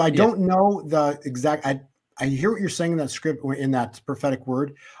 so I don't know the exact. I hear what you're saying in that script, in that prophetic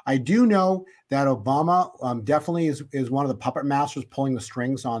word. I do know that Obama definitely is one of the puppet masters pulling the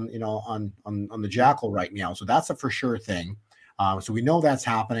strings on the jackal right now. So that's a for sure thing. So we know that's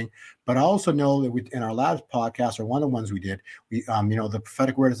happening. But I also know that in our last podcast, or one of the ones we did, the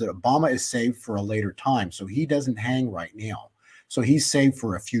prophetic word is that Obama is saved for a later time. So he doesn't hang right now. So he's saved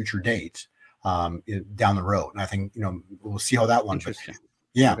for a future date down the road. And I think we'll see how that one. Interesting.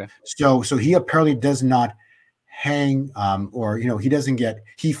 Yeah. Okay. So he apparently does not hang, he doesn't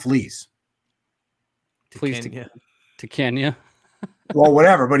he flees. To Kenya. Well,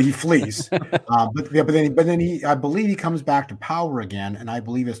 whatever, but he flees. But then he, I believe he comes back to power again, and I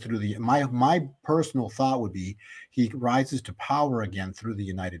believe it's through my personal thought would be he rises to power again through the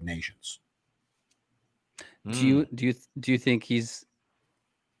United Nations. Do you think he's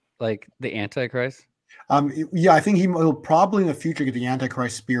like the Antichrist? Yeah, I think he'll probably in the future get the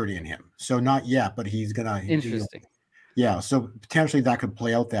Antichrist spirit in him. So not yet, but he's gonna. Interesting. Yeah, so potentially that could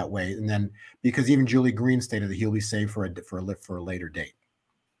play out that way, and then because even Julie Green stated that he'll be saved for a later date.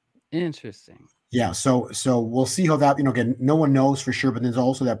 Interesting. Yeah, so we'll see how that. Again, no one knows for sure, but there's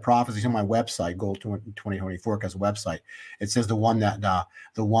also that prophecy on my website, Gold 2024, because website. It says the one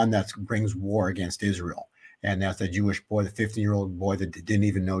that brings war against Israel. And that's the Jewish boy, the 15-year-old boy that didn't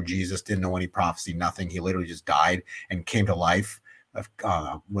even know Jesus, didn't know any prophecy, nothing. He literally just died and came to life.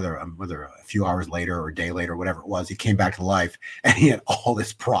 Whether a few hours later or a day later, whatever it was, he came back to life, and he had all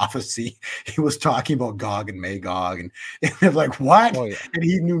this prophecy. He was talking about Gog and Magog, and they're like, what? Oh, yeah. And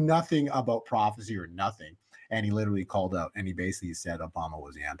he knew nothing about prophecy or nothing. And he literally called out, and he basically said Obama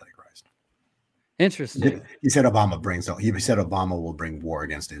was the Antichrist. Interesting. He said Obama will bring war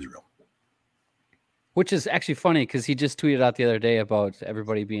against Israel. Which is actually funny because he just tweeted out the other day about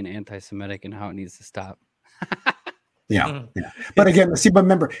everybody being anti-Semitic and how it needs to stop. Yeah. But again, but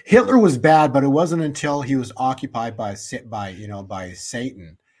remember, Hitler was bad, but it wasn't until he was occupied by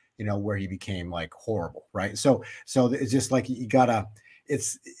Satan, where he became like horrible, right? So it's just like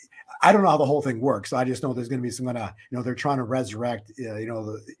I don't know how the whole thing works. So I just know there's going to be some they're trying to resurrect,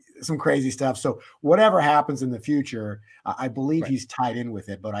 some crazy stuff. So whatever happens in the future, I believe Right. he's tied in with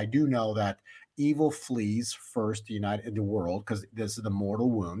it. But I do know that evil flees first the world, because this is the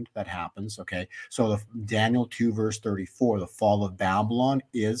mortal wound that happens. Okay, so the Daniel 2 verse 34, the fall of Babylon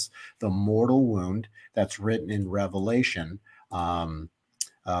is the mortal wound that's written in Revelation,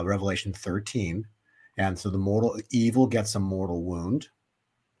 Revelation 13. And so the mortal evil gets a mortal wound,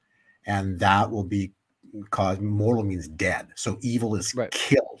 and that will be caused. Mortal means dead, so evil is Right.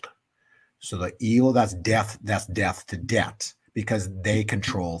 killed. So the evil, that's death to debt, because they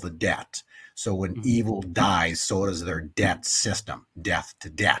control the debt. So when evil dies, so does their debt system, death to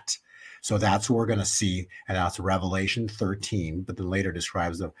debt. So that's what we're going to see, and that's Revelation 13. But then later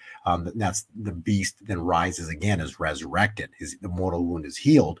describes that's the beast then rises again, is resurrected. The mortal wound is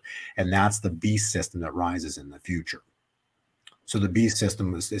healed, and that's the beast system that rises in the future. So the beast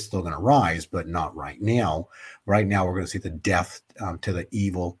system is still going to rise, but not right now. Right now, we're going to see the death to the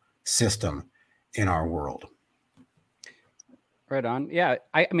evil system in our world. Right on. Yeah,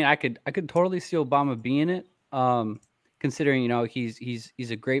 I mean, I could totally see Obama being it. Considering,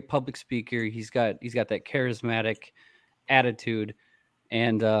 he's a great public speaker. He's got that charismatic attitude,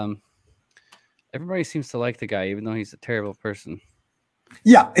 and everybody seems to like the guy, even though he's a terrible person.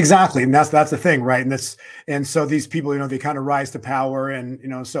 Yeah, exactly. And that's the thing, right? And so these people, they kind of rise to power,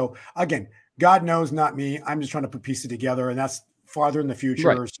 and so again, God knows, not me. I'm just trying to put pieces together, and that's farther in the future.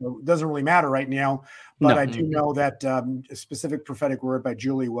 Right. So it doesn't really matter right now. But No. I do know that a specific prophetic word by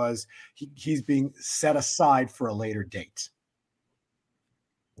Julie was he's being set aside for a later date.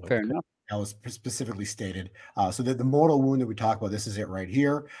 Fair enough. That was specifically stated. So that the mortal wound that we talk about, this is it right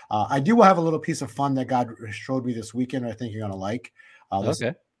here. I do have a little piece of fun that God showed me this weekend. I think you're going to like.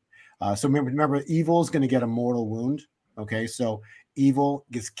 Okay. So remember, evil is going to get a mortal wound. Okay, so evil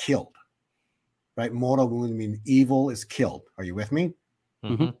gets killed, right? Mortal wound means evil is killed. Are you with me?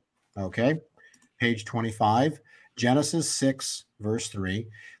 Mhm. Okay. Page 25, Genesis 6, verse 3.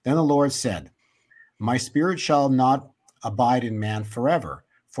 Then the Lord said, my spirit shall not abide in man forever,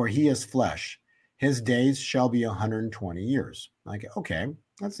 for he is flesh. His days shall be 120 years. Like, okay,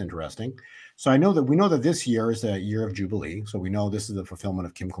 that's interesting. So we know that this year is a year of Jubilee. So we know this is the fulfillment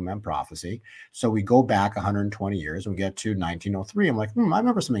of Kim Clement prophecy. So we go back 120 years and we get to 1903. I'm like, I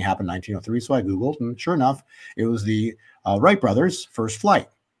remember something happened in 1903. So I Googled, and sure enough, it was the Wright brothers' first flight.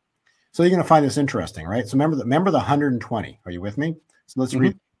 So you're going to find this interesting, right? So remember the 120. Are you with me? So let's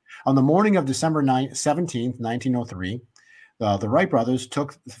read. On the morning of December 17th, 1903, the Wright brothers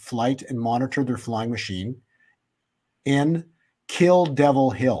took flight and monitored their flying machine in Kill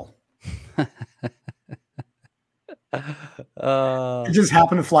Devil Hill. It just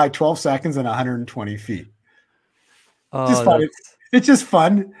happened to fly 12 seconds and 120 feet. Just fun. It's just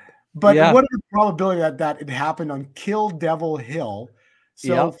fun. But what is the probability that it happened on Kill Devil Hill?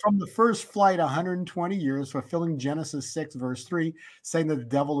 So from the first flight, 120 years, fulfilling Genesis 6, verse 3, saying that the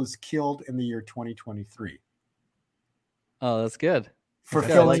devil is killed in the year 2023. Oh, that's good.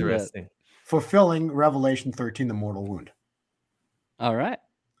 Fulfilling Revelation 13, the mortal wound. All right.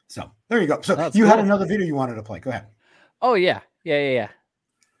 So there you go. So That's you had cool. another video you wanted to play. Go ahead. Oh, yeah. I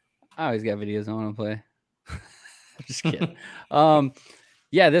always got videos I want to play. I'm just kidding.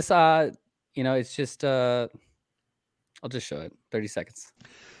 This, it's just, I'll just show it. 30 seconds.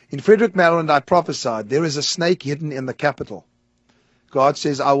 In Frederick, Maryland, I prophesied, there is a snake hidden in the Capitol. God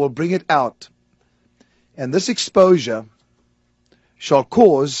says, I will bring it out. And this exposure shall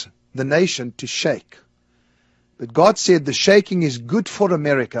cause the nation to shake. But God said, the shaking is good for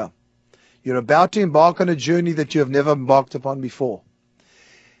America. You're about to embark on a journey that you have never embarked upon before.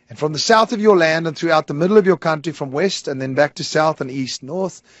 And from the south of your land and throughout the middle of your country, from west and then back to south and east,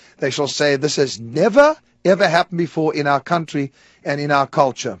 north, they shall say, this has never, ever happened before in our country and in our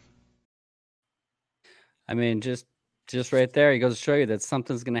culture. I mean, just right there, he goes to show you that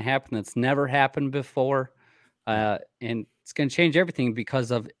something's going to happen that's never happened before. And it's going to change everything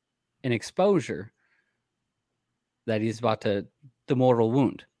because of an exposure that he's about to, the mortal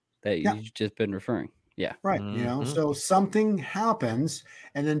wound that you've just been referring. Yeah. Right. So something happens,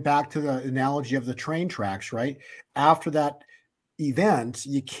 and then back to the analogy of the train tracks, right? After that event,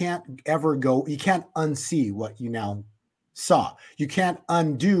 you can't unsee what you now saw. You can't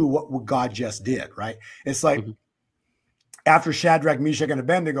undo what God just did, right? It's like after Shadrach, Meshach, and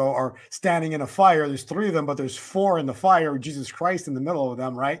Abednego are standing in a fire, there's 3 of them, but there's 4 in the fire, Jesus Christ in the middle of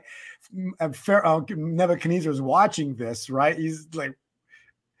them, right? And Nebuchadnezzar is watching this, right? He's like,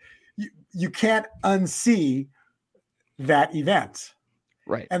 you can't unsee that event.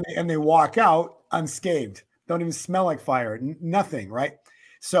 Right. And they walk out unscathed, don't even smell like fire, nothing, right?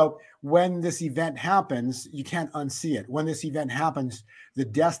 So when this event happens, you can't unsee it. When this event happens, the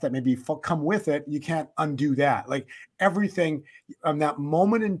deaths that maybe come with it, you can't undo that. Like everything from that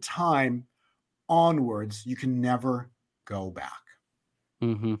moment in time onwards, you can never go back.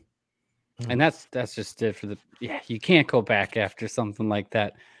 Mm-hmm. And that's just it for you can't go back after something like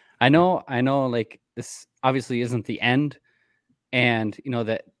that. I know like this obviously isn't the end, and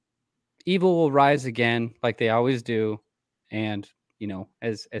that evil will rise again like they always do, and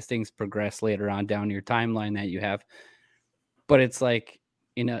as things progress later on down your timeline that you have. But it's like,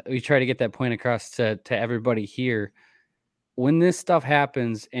 we try to get that point across to everybody here. When this stuff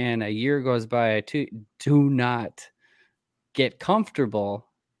happens and a year goes by, do not get comfortable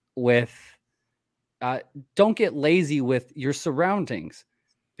with, don't get lazy with your surroundings,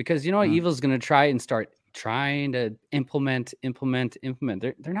 because evil is going to try and start trying to implement.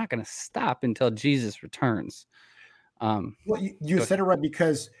 They're not going to stop until Jesus returns. Well, you said it right,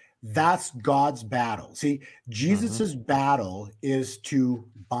 because that's God's battle. See, Jesus's battle is to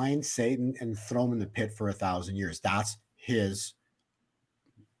bind Satan and throw him in the pit for 1,000 years. That's his,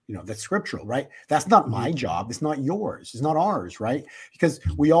 that's scriptural, right? That's not my job. It's not yours. It's not ours, right? Because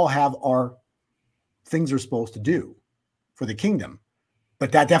we all have our things we're supposed to do for the kingdom,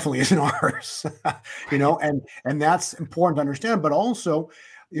 but that definitely isn't ours, and that's important to understand. But also,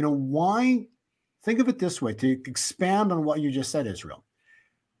 why? Think of it this way, to expand on what you just said, Israel.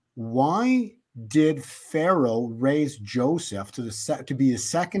 Why did Pharaoh raise Joseph to be his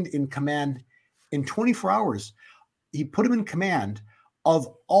second in command in 24 hours? He put him in command of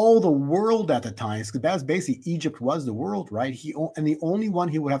all the world at the time, because that's basically Egypt was the world, right? And the only one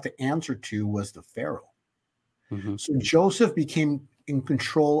he would have to answer to was the Pharaoh. Mm-hmm. So Joseph became in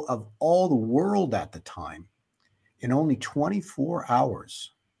control of all the world at the time in only 24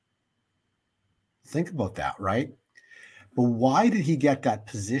 hours. Think about that, right? But why did he get that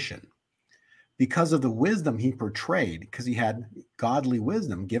position? Because of the wisdom he portrayed, because he had godly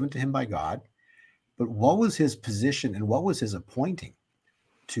wisdom given to him by God. But what was his position and what was his appointing?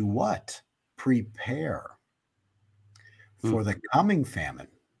 To what? Prepare for the coming famine.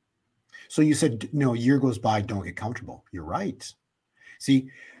 So you said, no, a year goes by, don't get comfortable. You're right. See,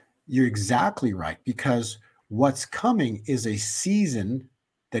 you're exactly right, because what's coming is a season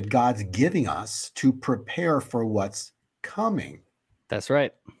that God's giving us to prepare for what's coming. That's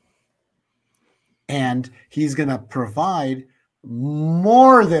right. And he's going to provide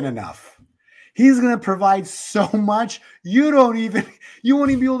more than enough. He's going to provide so much you won't even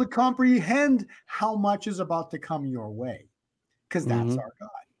be able to comprehend how much is about to come your way, because that's our God.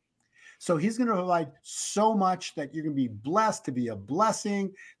 So he's going to provide so much that you're going to be blessed to be a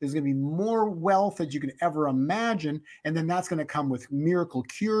blessing. There's going to be more wealth that you can ever imagine. And then that's going to come with miracle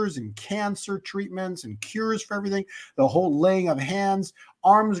cures and cancer treatments and cures for everything. The whole laying of hands,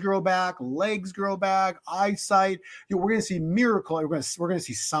 arms grow back, legs grow back, eyesight. We're going to see miracle. We're going to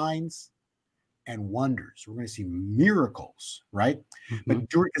see signs and wonders. We're going to see miracles, right? But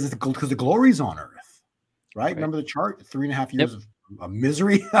because the glory's on earth, right? Remember the chart, 3.5 years of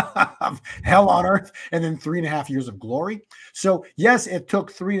misery of hell on earth, and then 3.5 years of glory. So yes, it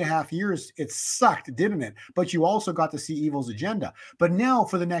took 3.5 years. It sucked, didn't it? But you also got to see evil's agenda. But now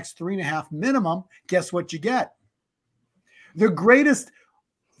for the next 3.5 minimum, guess what you get? The greatest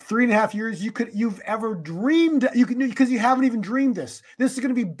 3.5 years you've ever dreamed. You can, because you haven't even dreamed this. This is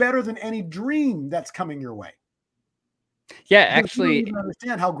going to be better than any dream that's coming your way. Yeah, actually, you don't even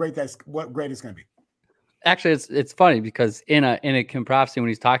understand how great what great it's going to be. Actually, it's funny, because in a prophecy, when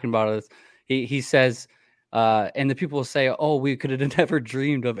he's talking about this, he says, and the people will say, "Oh, we could have never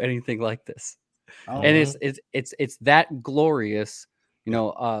dreamed of anything like this," and it's that glorious,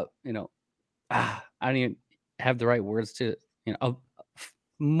 I don't even have the right words to,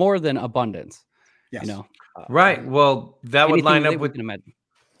 more than abundance, yes. Right. Well, that would line up with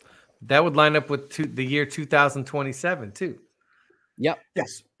the year 2027 too. Yep.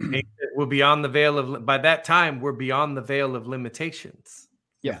 Yes. We're beyond the veil of, by that time, we're beyond the veil of limitations.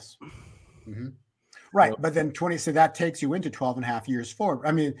 Yes. Right. But then so that takes you into 12.5 years forward.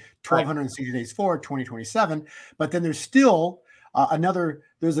 I mean, 1,260 days forward, 2027. But then there's still another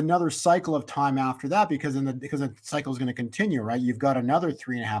cycle of time after that, because the cycle is going to continue, right? You've got another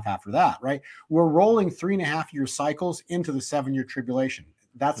 3.5 after that, right? We're rolling 3.5 year cycles into the 7-year tribulation.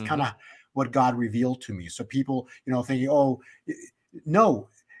 That's kind of what God revealed to me. So people, thinking, oh, no,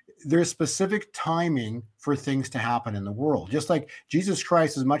 there's specific timing for things to happen in the world. Just like Jesus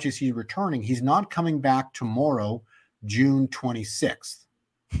Christ, as much as he's returning, he's not coming back tomorrow, June 26th.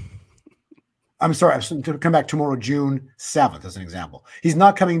 I'm sorry, I'm to come back tomorrow, June 7th, as an example. He's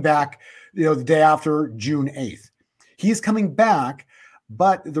not coming back, the day after June 8th. He's coming back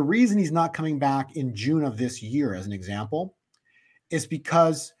But the reason he's not coming back in June of this year, as an example, is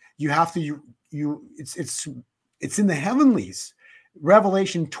because you have to it's in the heavenlies.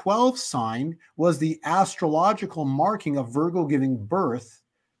 Revelation 12 sign was the astrological marking of Virgo giving birth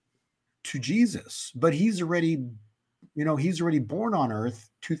to Jesus, but he's already born on earth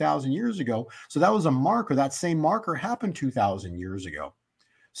 2,000 years ago. So that was a marker. That same marker happened 2,000 years ago.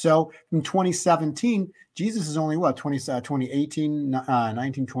 So in 2017, Jesus is only 2018,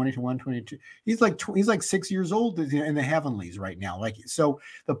 19, 20, 21, 22. He's like 6 years old in the heavenlies right now. Like, so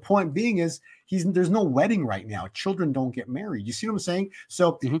the point being is there's no wedding right now. Children don't get married. You see what I'm saying?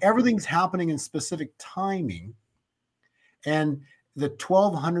 So everything's happening in specific timing. And the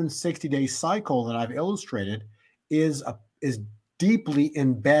 1,260-day cycle that I've illustrated is deeply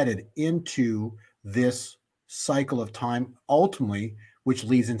embedded into this cycle of time, ultimately, which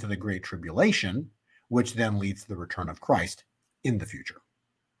leads into the Great Tribulation, which then leads to the return of Christ in the future.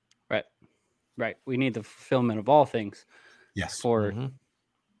 Right. We need the fulfillment of all things. Yes. For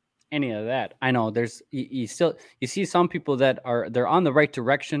any of that. I know there's you see some people that they're on the right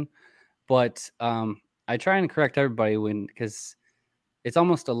direction, but I try and correct everybody because it's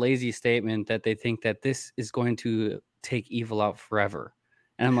almost a lazy statement that they think that this is going to take evil out forever.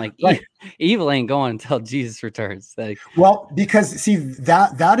 And I'm like, right. Evil ain't going until Jesus returns. Like, well, because see,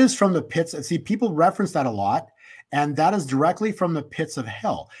 that is from the pits. See, people reference that a lot, and that is directly from the pits of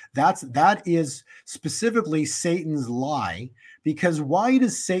hell. That is specifically Satan's lie. Because why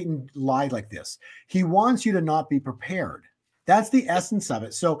does Satan lie like this? He wants you to not be prepared. That's the essence of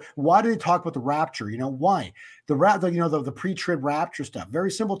it. So why do they talk about the rapture? Why? The pre-trib rapture stuff. Very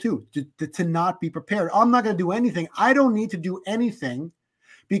simple too. To not be prepared. I'm not going to do anything. I don't need to do anything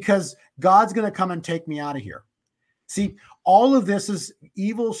because God's going to come and take me out of here. See, all of this is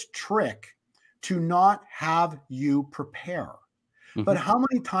evil's trick to not have you prepare. Mm-hmm. But how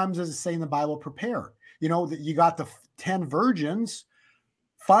many times does it say in the Bible, prepare? That you got the 10 virgins.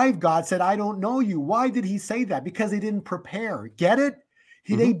 5, God said, I don't know you. Why did he say that? Because they didn't prepare. Get it?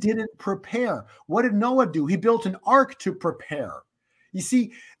 They didn't prepare. What did Noah do? He built an ark to prepare. You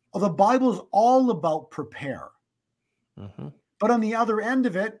see, the Bible is all about prepare. Mm-hmm. But on the other end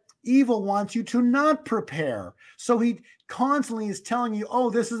of it, evil wants you to not prepare. So he constantly is telling you,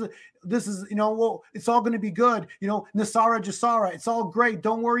 oh, this is, well, it's all going to be good. Nasara Jasara, it's all great.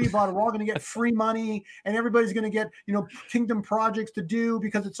 Don't worry about it. We're all going to get free money and everybody's going to get, kingdom projects to do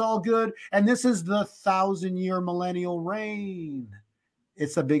because it's all good. And this is the 1,000-year millennial reign.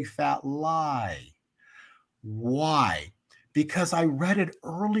 It's a big fat lie. Why? Because I read it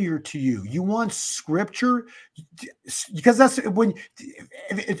earlier to you. You want scripture? Because that's when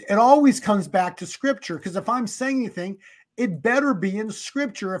it always comes back to scripture. Because if I'm saying anything, it better be in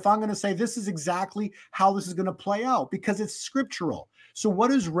scripture if I'm going to say this is exactly how this is going to play out, because it's scriptural. So what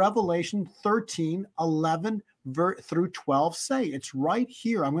does Revelation 13:11 through 12 say? It's right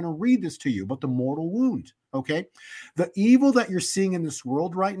here. I'm going to read this to you about the mortal wound. Okay. The evil that you're seeing in this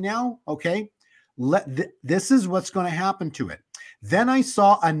world right now. Okay. This is what's going to happen to it. Then I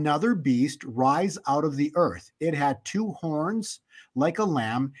saw another beast rise out of the earth. It had 2 horns like a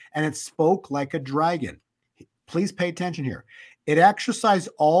lamb, and it spoke like a dragon. Please pay attention here. It exercised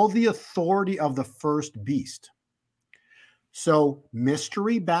all the authority of the first beast. So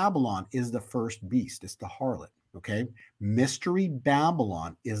Mystery Babylon is the first beast. It's the harlot. Okay. Mystery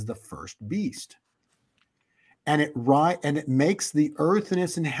Babylon is the first beast. And it makes the earth and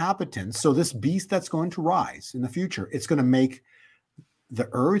its inhabitants. So this beast that's going to rise in the future, it's going to make the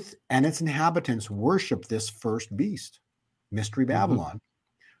earth and its inhabitants worship this first beast, Mystery Babylon,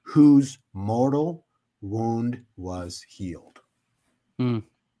 whose mortal wound was healed. That's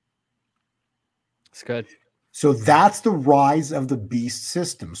good. So that's the rise of the beast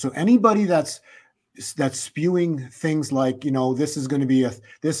system. So anybody that's spewing things like, this is going to be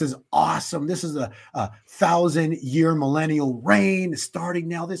this is awesome. This is a 1,000-year millennial reign starting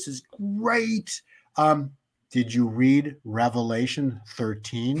now. This is great. Did you read Revelation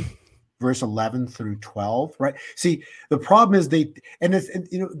 13, verse 11 through 12? Right. See, the problem is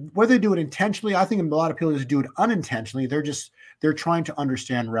whether they do it intentionally, I think a lot of people just do it unintentionally. They're trying to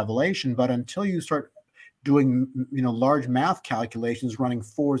understand Revelation, but until you start doing large math calculations, running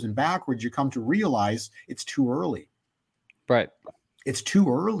forwards and backwards, you come to realize it's too early. Right. It's too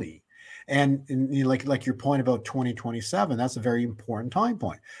early. And like your point about 2027, that's a very important time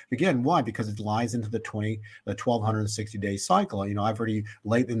point. Again, why? Because it lies into the 1,260-day cycle. I've already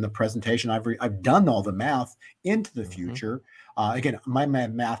late in the presentation, I've done all the math into the future. Again, my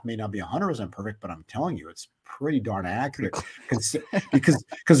math may not be 100% perfect, but I'm telling you, it's pretty darn accurate because it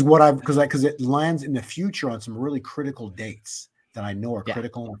lands in the future on some really critical dates. that I know are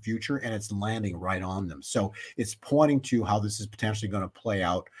critical in the future, and it's landing right on them. So it's pointing to how this is potentially going to play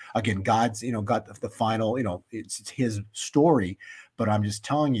out. Again, God's, got the final, it's his story, but I'm just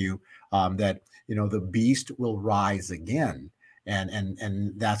telling you that, the beast will rise again.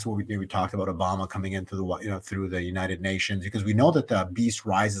 And that's what we talked about Obama coming into through the United Nations, because we know that the beast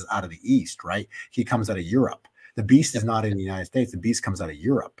rises out of the East, right? He comes out of Europe. The beast is not in the United States. The beast comes out of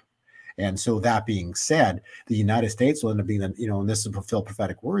Europe. And so that being said, the United States will end up being, and this is fulfill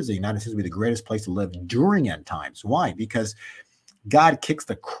prophetic words, the United States will be the greatest place to live during end times. Why? Because God kicks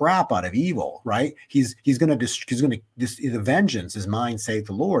the crap out of evil, right? He's going to the vengeance is mine, saith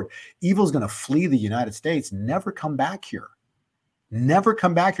the Lord. Evil is going to flee the United States, never come back here. Never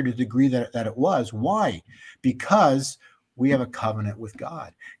come back here to the degree that it was. Why? Because we have a covenant with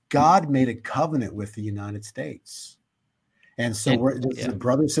God. God made a covenant with the United States. And so this is a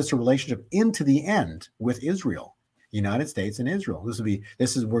brother-sister relationship into the end with Israel, United States and Israel. This will be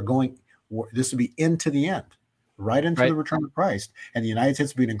into the end, right into the return of Christ. And the United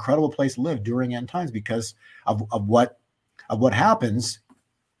States will be an incredible place to live during end times because of what happens,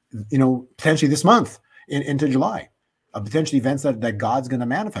 potentially this month into July. Potential events that God's going to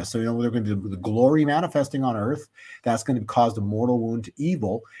manifest. So, they're going to be the glory manifesting on earth. That's going to cause the mortal wound to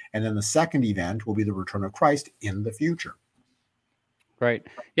evil. And then the second event will be the return of Christ in the future. Right.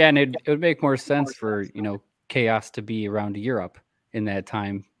 Yeah. And it would make more sense for, chaos to be around Europe in that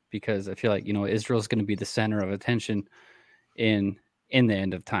time, because I feel like, Israel's going to be the center of attention in the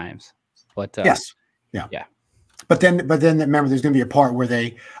end of times. But yes. Yeah. But then remember, there's going to be a part where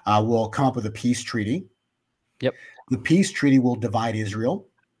they will come up with a peace treaty. Yep. The peace treaty will divide Israel.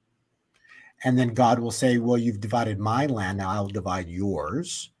 And then God will say, well, you've divided my land. Now I'll divide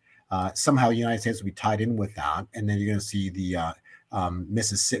yours. Somehow the United States will be tied in with that. And then you're going to see the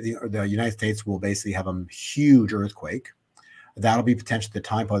Mississippi, or the United States will basically have a huge earthquake. That'll be potentially the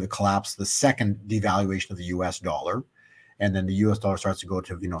time for the collapse, the second devaluation of the US dollar. And then the US dollar starts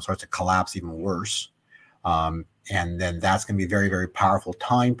to collapse even worse. And then that's going to be a very, very powerful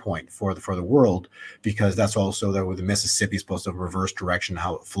time point for the world, because that's also there where the Mississippi is supposed to reverse direction,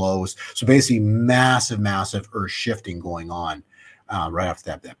 how it flows. So basically massive earth shifting going on right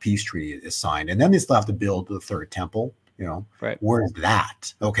after that peace treaty is signed. And then they still have to build the third temple. Right. Where's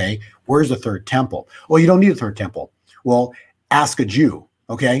that? Okay. Where's the third temple? Well, you don't need a third temple. Well, ask a Jew.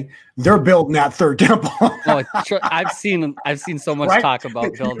 Okay. They're building that third temple. I've seen so much talk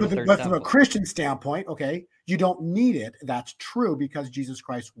about building the third temple. But from a Christian standpoint, okay, you don't need it. That's true, because Jesus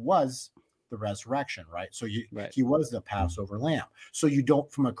Christ was the resurrection, right? So he was the Passover lamb. So you don't,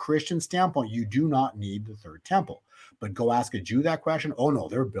 from a Christian standpoint, you do not need the third temple. But go ask a Jew that question. Oh no,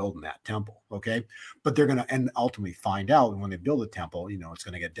 they're building that temple. Okay. But they're going to ultimately find out when they build a temple, it's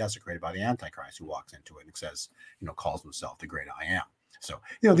going to get desecrated by the Antichrist, who walks into it and says, calls himself the great I am. So,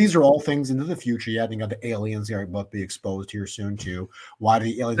 these are all things into the future. Yeah, I think the aliens are about to be exposed here soon too. Why do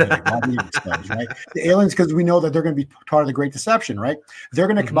the aliens be exposed, right? The aliens, because we know that they're going to be part of the Great Deception, right? They're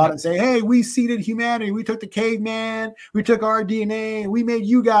going to come out and say, hey, we seeded humanity. We took the caveman. We took our DNA. We made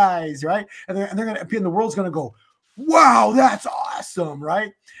you guys, right? And they're going to appear, and the world's going to go, wow, that's awesome,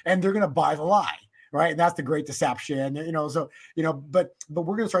 right? And they're going to buy the lie. Right. And that's the Great Deception, but we're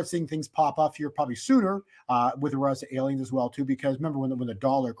going to start seeing things pop up here probably sooner with regards to aliens as well, too, because remember when the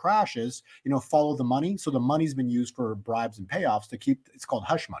dollar crashes, follow the money. So the money's been used for bribes and payoffs to keep, it's called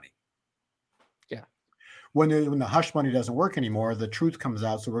hush money. Yeah. When the hush money doesn't work anymore, the truth comes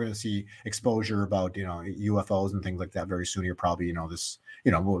out. So we're going to see exposure about, UFOs and things like that very soon here, probably, this,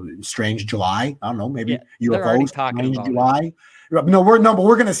 strange July. I don't know, maybe UFOs, strange July. No, we're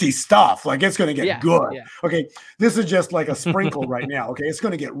going to see stuff. Like, it's going to get good. Yeah. Okay. This is just like a sprinkle right now. Okay. It's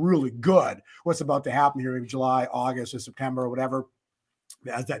going to get really good. What's about to happen here in July, August, or September, or whatever,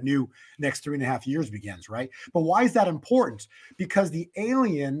 as that new next 3.5 years begins. Right. But why is that important? Because the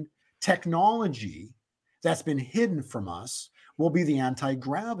alien technology that's been hidden from us will be the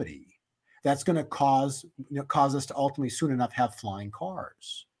anti-gravity. That's going to cause us to ultimately soon enough have flying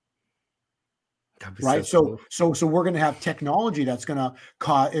cars. Right. So we're going to have technology that's going to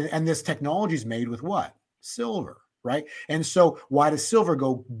cause, and this technology is made with what? Silver. Right. And so why does silver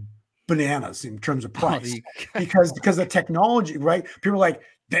go bananas in terms of price? Because the technology, right? People are like,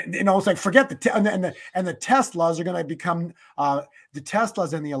 it's like, forget and the Teslas are going to become, the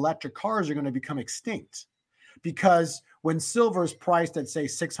Teslas and the electric cars are going to become extinct. Because when silver is priced at, say,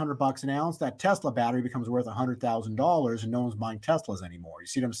 $600 an ounce, that Tesla battery becomes worth $100,000, and no one's buying Teslas anymore. You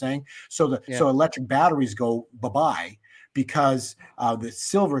see what I'm saying? So so electric batteries go bye-bye because the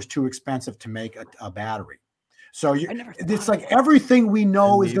silver is too expensive to make a battery. So I never it's thought like everything we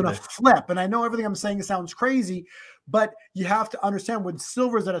know is going to neither. flip. And I know everything I'm saying sounds crazy, but you have to understand when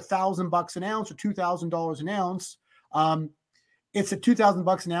silver is at $1,000 an ounce or $2,000 an ounce, it's at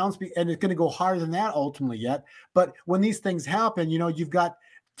 $2,000 an ounce, and it's going to go higher than that ultimately yet. But when these things happen, you've got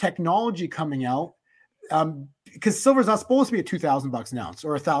technology coming out, because silver is not supposed to be at $2,000 an ounce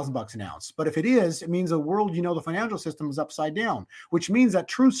or $1,000 an ounce. But if it is, it means the world, the financial system is upside down, which means that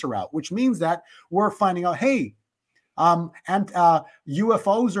truths are out, which means that we're finding out, hey,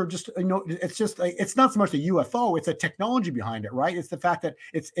 UFOs are just, it's not so much a UFO, it's a technology behind it, right? It's the fact that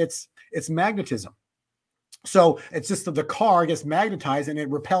it's magnetism. So it's just that the car gets magnetized and it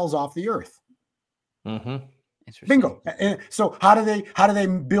repels off the earth. Mm-hmm. Bingo. And so how do they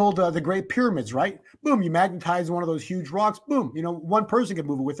build the Great Pyramids, right? Boom, you magnetize one of those huge rocks. Boom, one person can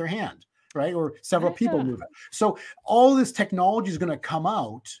move it with their hand, right? Or several people move it. So all this technology is going to come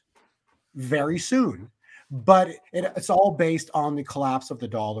out very soon, but it's all based on the collapse of the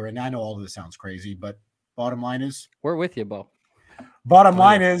dollar. And I know all of this sounds crazy, but bottom line is, we're with you, Bo. Bottom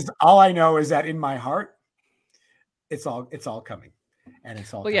line is, all I know is that in my heart, it's all coming, and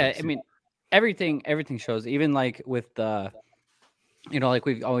it's all. Well, yeah, I mean, everything shows. Even like with the, like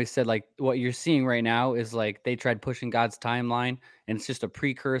we've always said, like what you're seeing right now is like they tried pushing God's timeline, and it's just a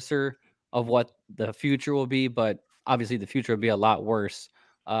precursor of what the future will be. But obviously, the future will be a lot worse,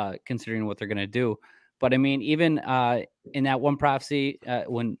 considering what they're going to do. But I mean, even in that one prophecy,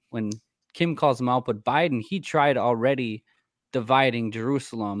 when Kim calls him out, but Biden, he tried already dividing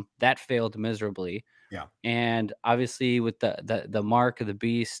Jerusalem. That failed miserably. Yeah. And obviously with the mark of the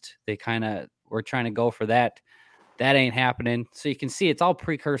beast, they kind of were trying to go for that. That ain't happening. So you can see it's all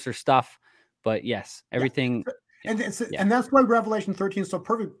precursor stuff. But yes, everything. And that's why Revelation 13 is so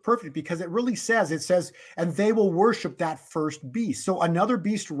perfect, because it really says, and they will worship that first beast. So another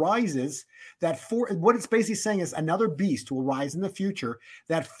beast rises what it's basically saying is another beast will rise in the future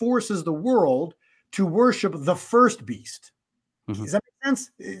that forces the world to worship the first beast. Mm-hmm. Does that make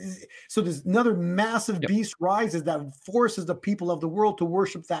sense? So there's another massive beast rises that forces the people of the world to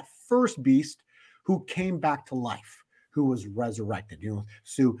worship that first beast who came back to life, who was resurrected,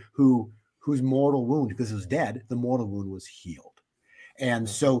 so whose mortal wound, because it was dead, the mortal wound was healed. And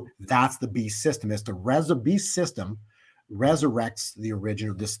so that's the beast system. It's the beast system resurrects the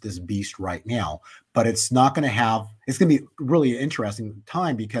original, this beast right now, but it's going to be really interesting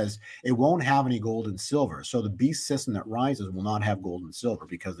time because it won't have any gold and silver. So the beast system that rises will not have gold and silver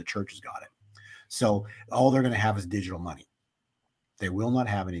because the church has got it. So all they're going to have is digital money. They will not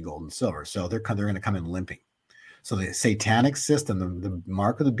have any gold and silver. So they're going to come in limping. So the satanic system, the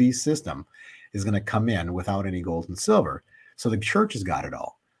mark of the beast system, is going to come in without any gold and silver. So the church has got it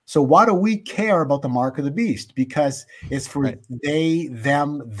all. So why do we care about the mark of the beast? Because it's for they,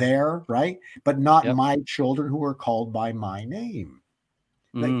 them, their, right? But not my children who are called by my name.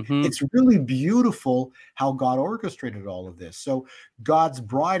 Like, it's really beautiful how God orchestrated all of this. So God's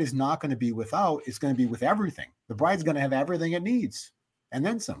bride is not going to be without, it's going to be with everything. The bride's going to have everything it needs and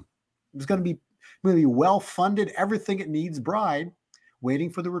then some. It's going to be really well-funded, everything it needs bride waiting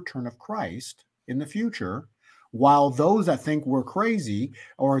for the return of Christ in the future. While those that think we're crazy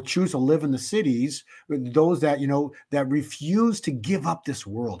or choose to live in the cities, those that, that refuse to give up this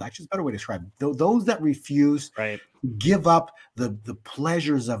world, actually, it's a better way to describe it. Those that refuse to give up the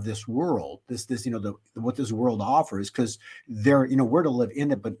pleasures of this world, what this world offers, because they're, we're to live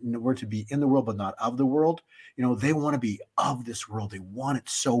in it, but we're to be in the world, but not of the world. They want to be of this world. They want it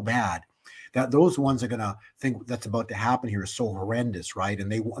so bad that those ones are going to think that's about to happen here is so horrendous, right? And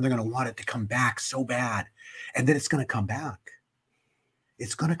they're going to want it to come back so bad. And then it's going to come back.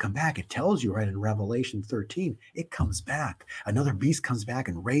 It's going to come back. It tells you right in Revelation 13, it comes back. Another beast comes back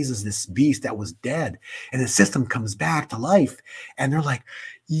and raises this beast that was dead. And the system comes back to life. And they're like,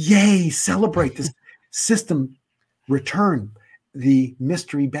 yay, celebrate this system return. The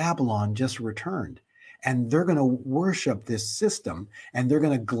mystery Babylon just returned. And they're going to worship this system, and they're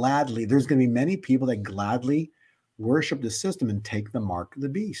going to there's going to be many people that gladly worship the system and take the mark of the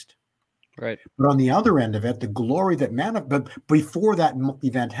beast. Right. But on the other end of it, the glory that but before that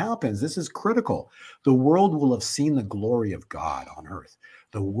event happens, this is critical. The world will have seen the glory of God on earth.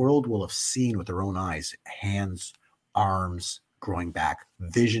 The world will have seen with their own eyes, hands, arms growing back,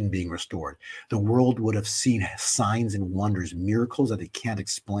 vision being restored. The world would have seen signs and wonders, miracles that they can't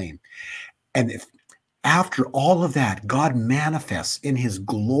explain. And after all of that, God manifests in his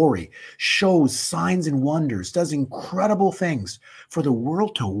glory, shows signs and wonders, does incredible things for the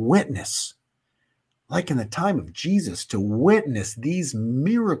world to witness, like in the time of Jesus, to witness these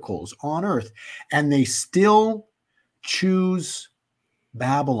miracles on earth. And they still choose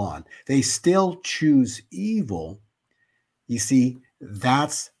Babylon. They still choose evil. You see,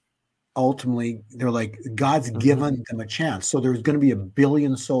 that's ultimately, they're like, God's given them a chance. So there's going to be a 1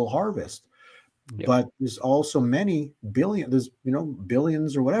 billion soul harvest. Yep. But there's also many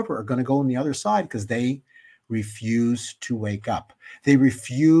billions or whatever are going to go on the other side because they refuse to wake up. They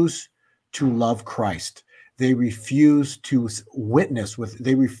refuse to love Christ. They refuse to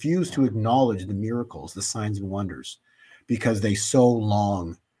they refuse to acknowledge the miracles, the signs and wonders, because they so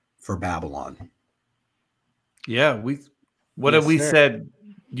long for Babylon. Yeah, what have we said?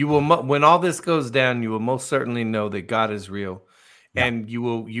 You will, when all this goes down, you will most certainly know that God is real, and you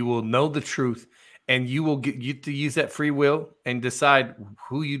will know the truth, and you will get to use that free will and decide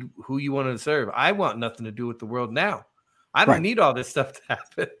who you want to serve. I want nothing to do with the world now. I don't need all this stuff to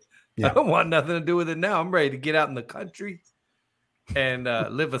happen. I don't want nothing to do with it now. I'm ready to get out in the country and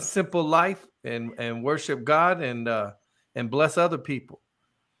live a simple life and worship God and bless other people.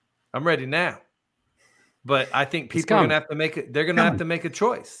 I'm ready now. But I think people are going to have to make it. They're going to have to make a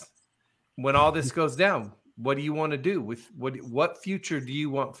choice when all this goes down. What do you want to do with what future do you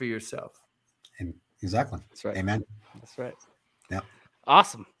want for yourself? Exactly. That's right. Amen. That's right. Yeah.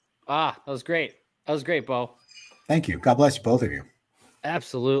 Awesome. That was great. That was great, Bo. Thank you. God bless both of you.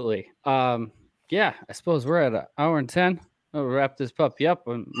 Absolutely. Yeah, I suppose we're at 1 hour and 10. We'll wrap this puppy up,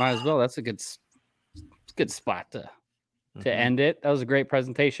 and might as well. That's a good spot to end it. That was a great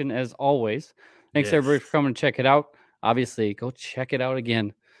presentation as always. Thanks everybody for coming to check it out. Obviously, go check it out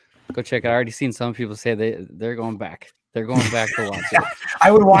again. Go check it out. I already seen some people say they're going back. They're going back to watch it.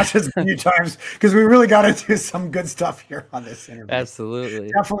 I would watch this a few times because we really got to do some good stuff here on this interview.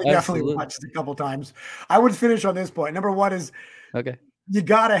 Absolutely. Definitely watch it a couple times. I would finish on this point. Number one is you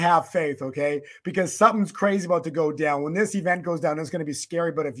got to have faith, okay? Because something's crazy about to go down. When this event goes down, it's going to be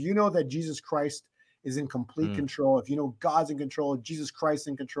scary. But if you know that Jesus Christ is in complete control, if you know God's in control, Jesus Christ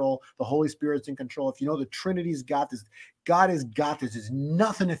in control, the Holy Spirit's in control, if you know the Trinity's got this, God has got this, there's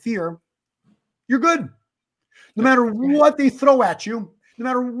nothing to fear, you're good. No matter what they throw at you, no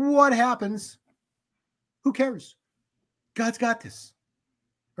matter what happens, who cares? God's got this.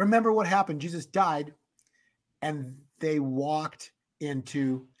 Remember what happened. Jesus died, and they walked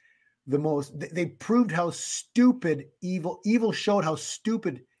into they proved how stupid evil showed how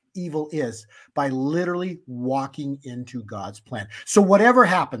stupid evil is by literally walking into God's plan. So whatever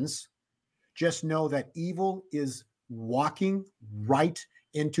happens, just know that evil is walking right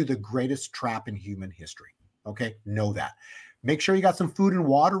into the greatest trap in human history. Okay, know that. Make sure you got some food and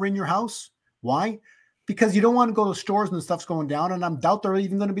water in your house. Why? Because you don't want to go to stores and stuff's going down, and I doubt they're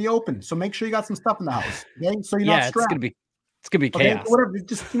even going to be open. So make sure you got some stuff in the house. Okay, so you're not stressed. It's gonna be chaos. Okay? Whatever,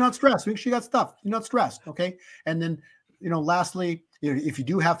 just you're not stressed. Make sure you got stuff. You're not stressed. Okay, and then lastly, if you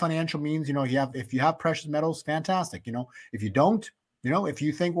do have financial means, if you have precious metals, fantastic. If you don't, if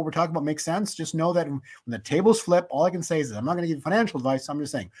you think what we're talking about makes sense, just know that when the tables flip, all I can say is that I'm not going to give you financial advice. I'm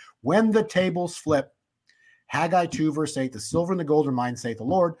just saying when the tables flip. Haggai 2 verse 8, the silver and the gold are mine, saith the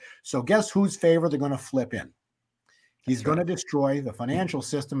Lord. So guess whose favor they're going to flip in? He's going to destroy the financial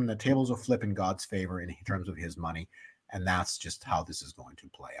system, and the tables will flip in God's favor in terms of his money. And that's just how this is going to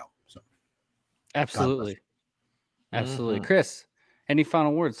play out. So, absolutely. Chris, any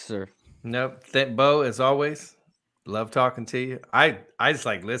final words, sir? Nope. Bo, as always, love talking to you. I just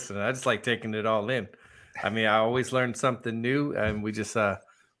like listening. I just like taking it all in. I mean, I always learn something new, and we just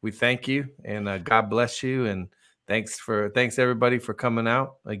we thank you, and God bless you, and thanks everybody for coming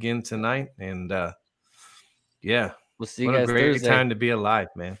out again tonight. And we'll see you guys a great Thursday. Time to be alive,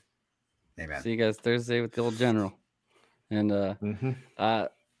 man. Amen. See you guys Thursday with the old general. And everybody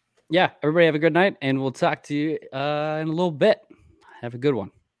have a good night, and we'll talk to you in a little bit. Have a good one.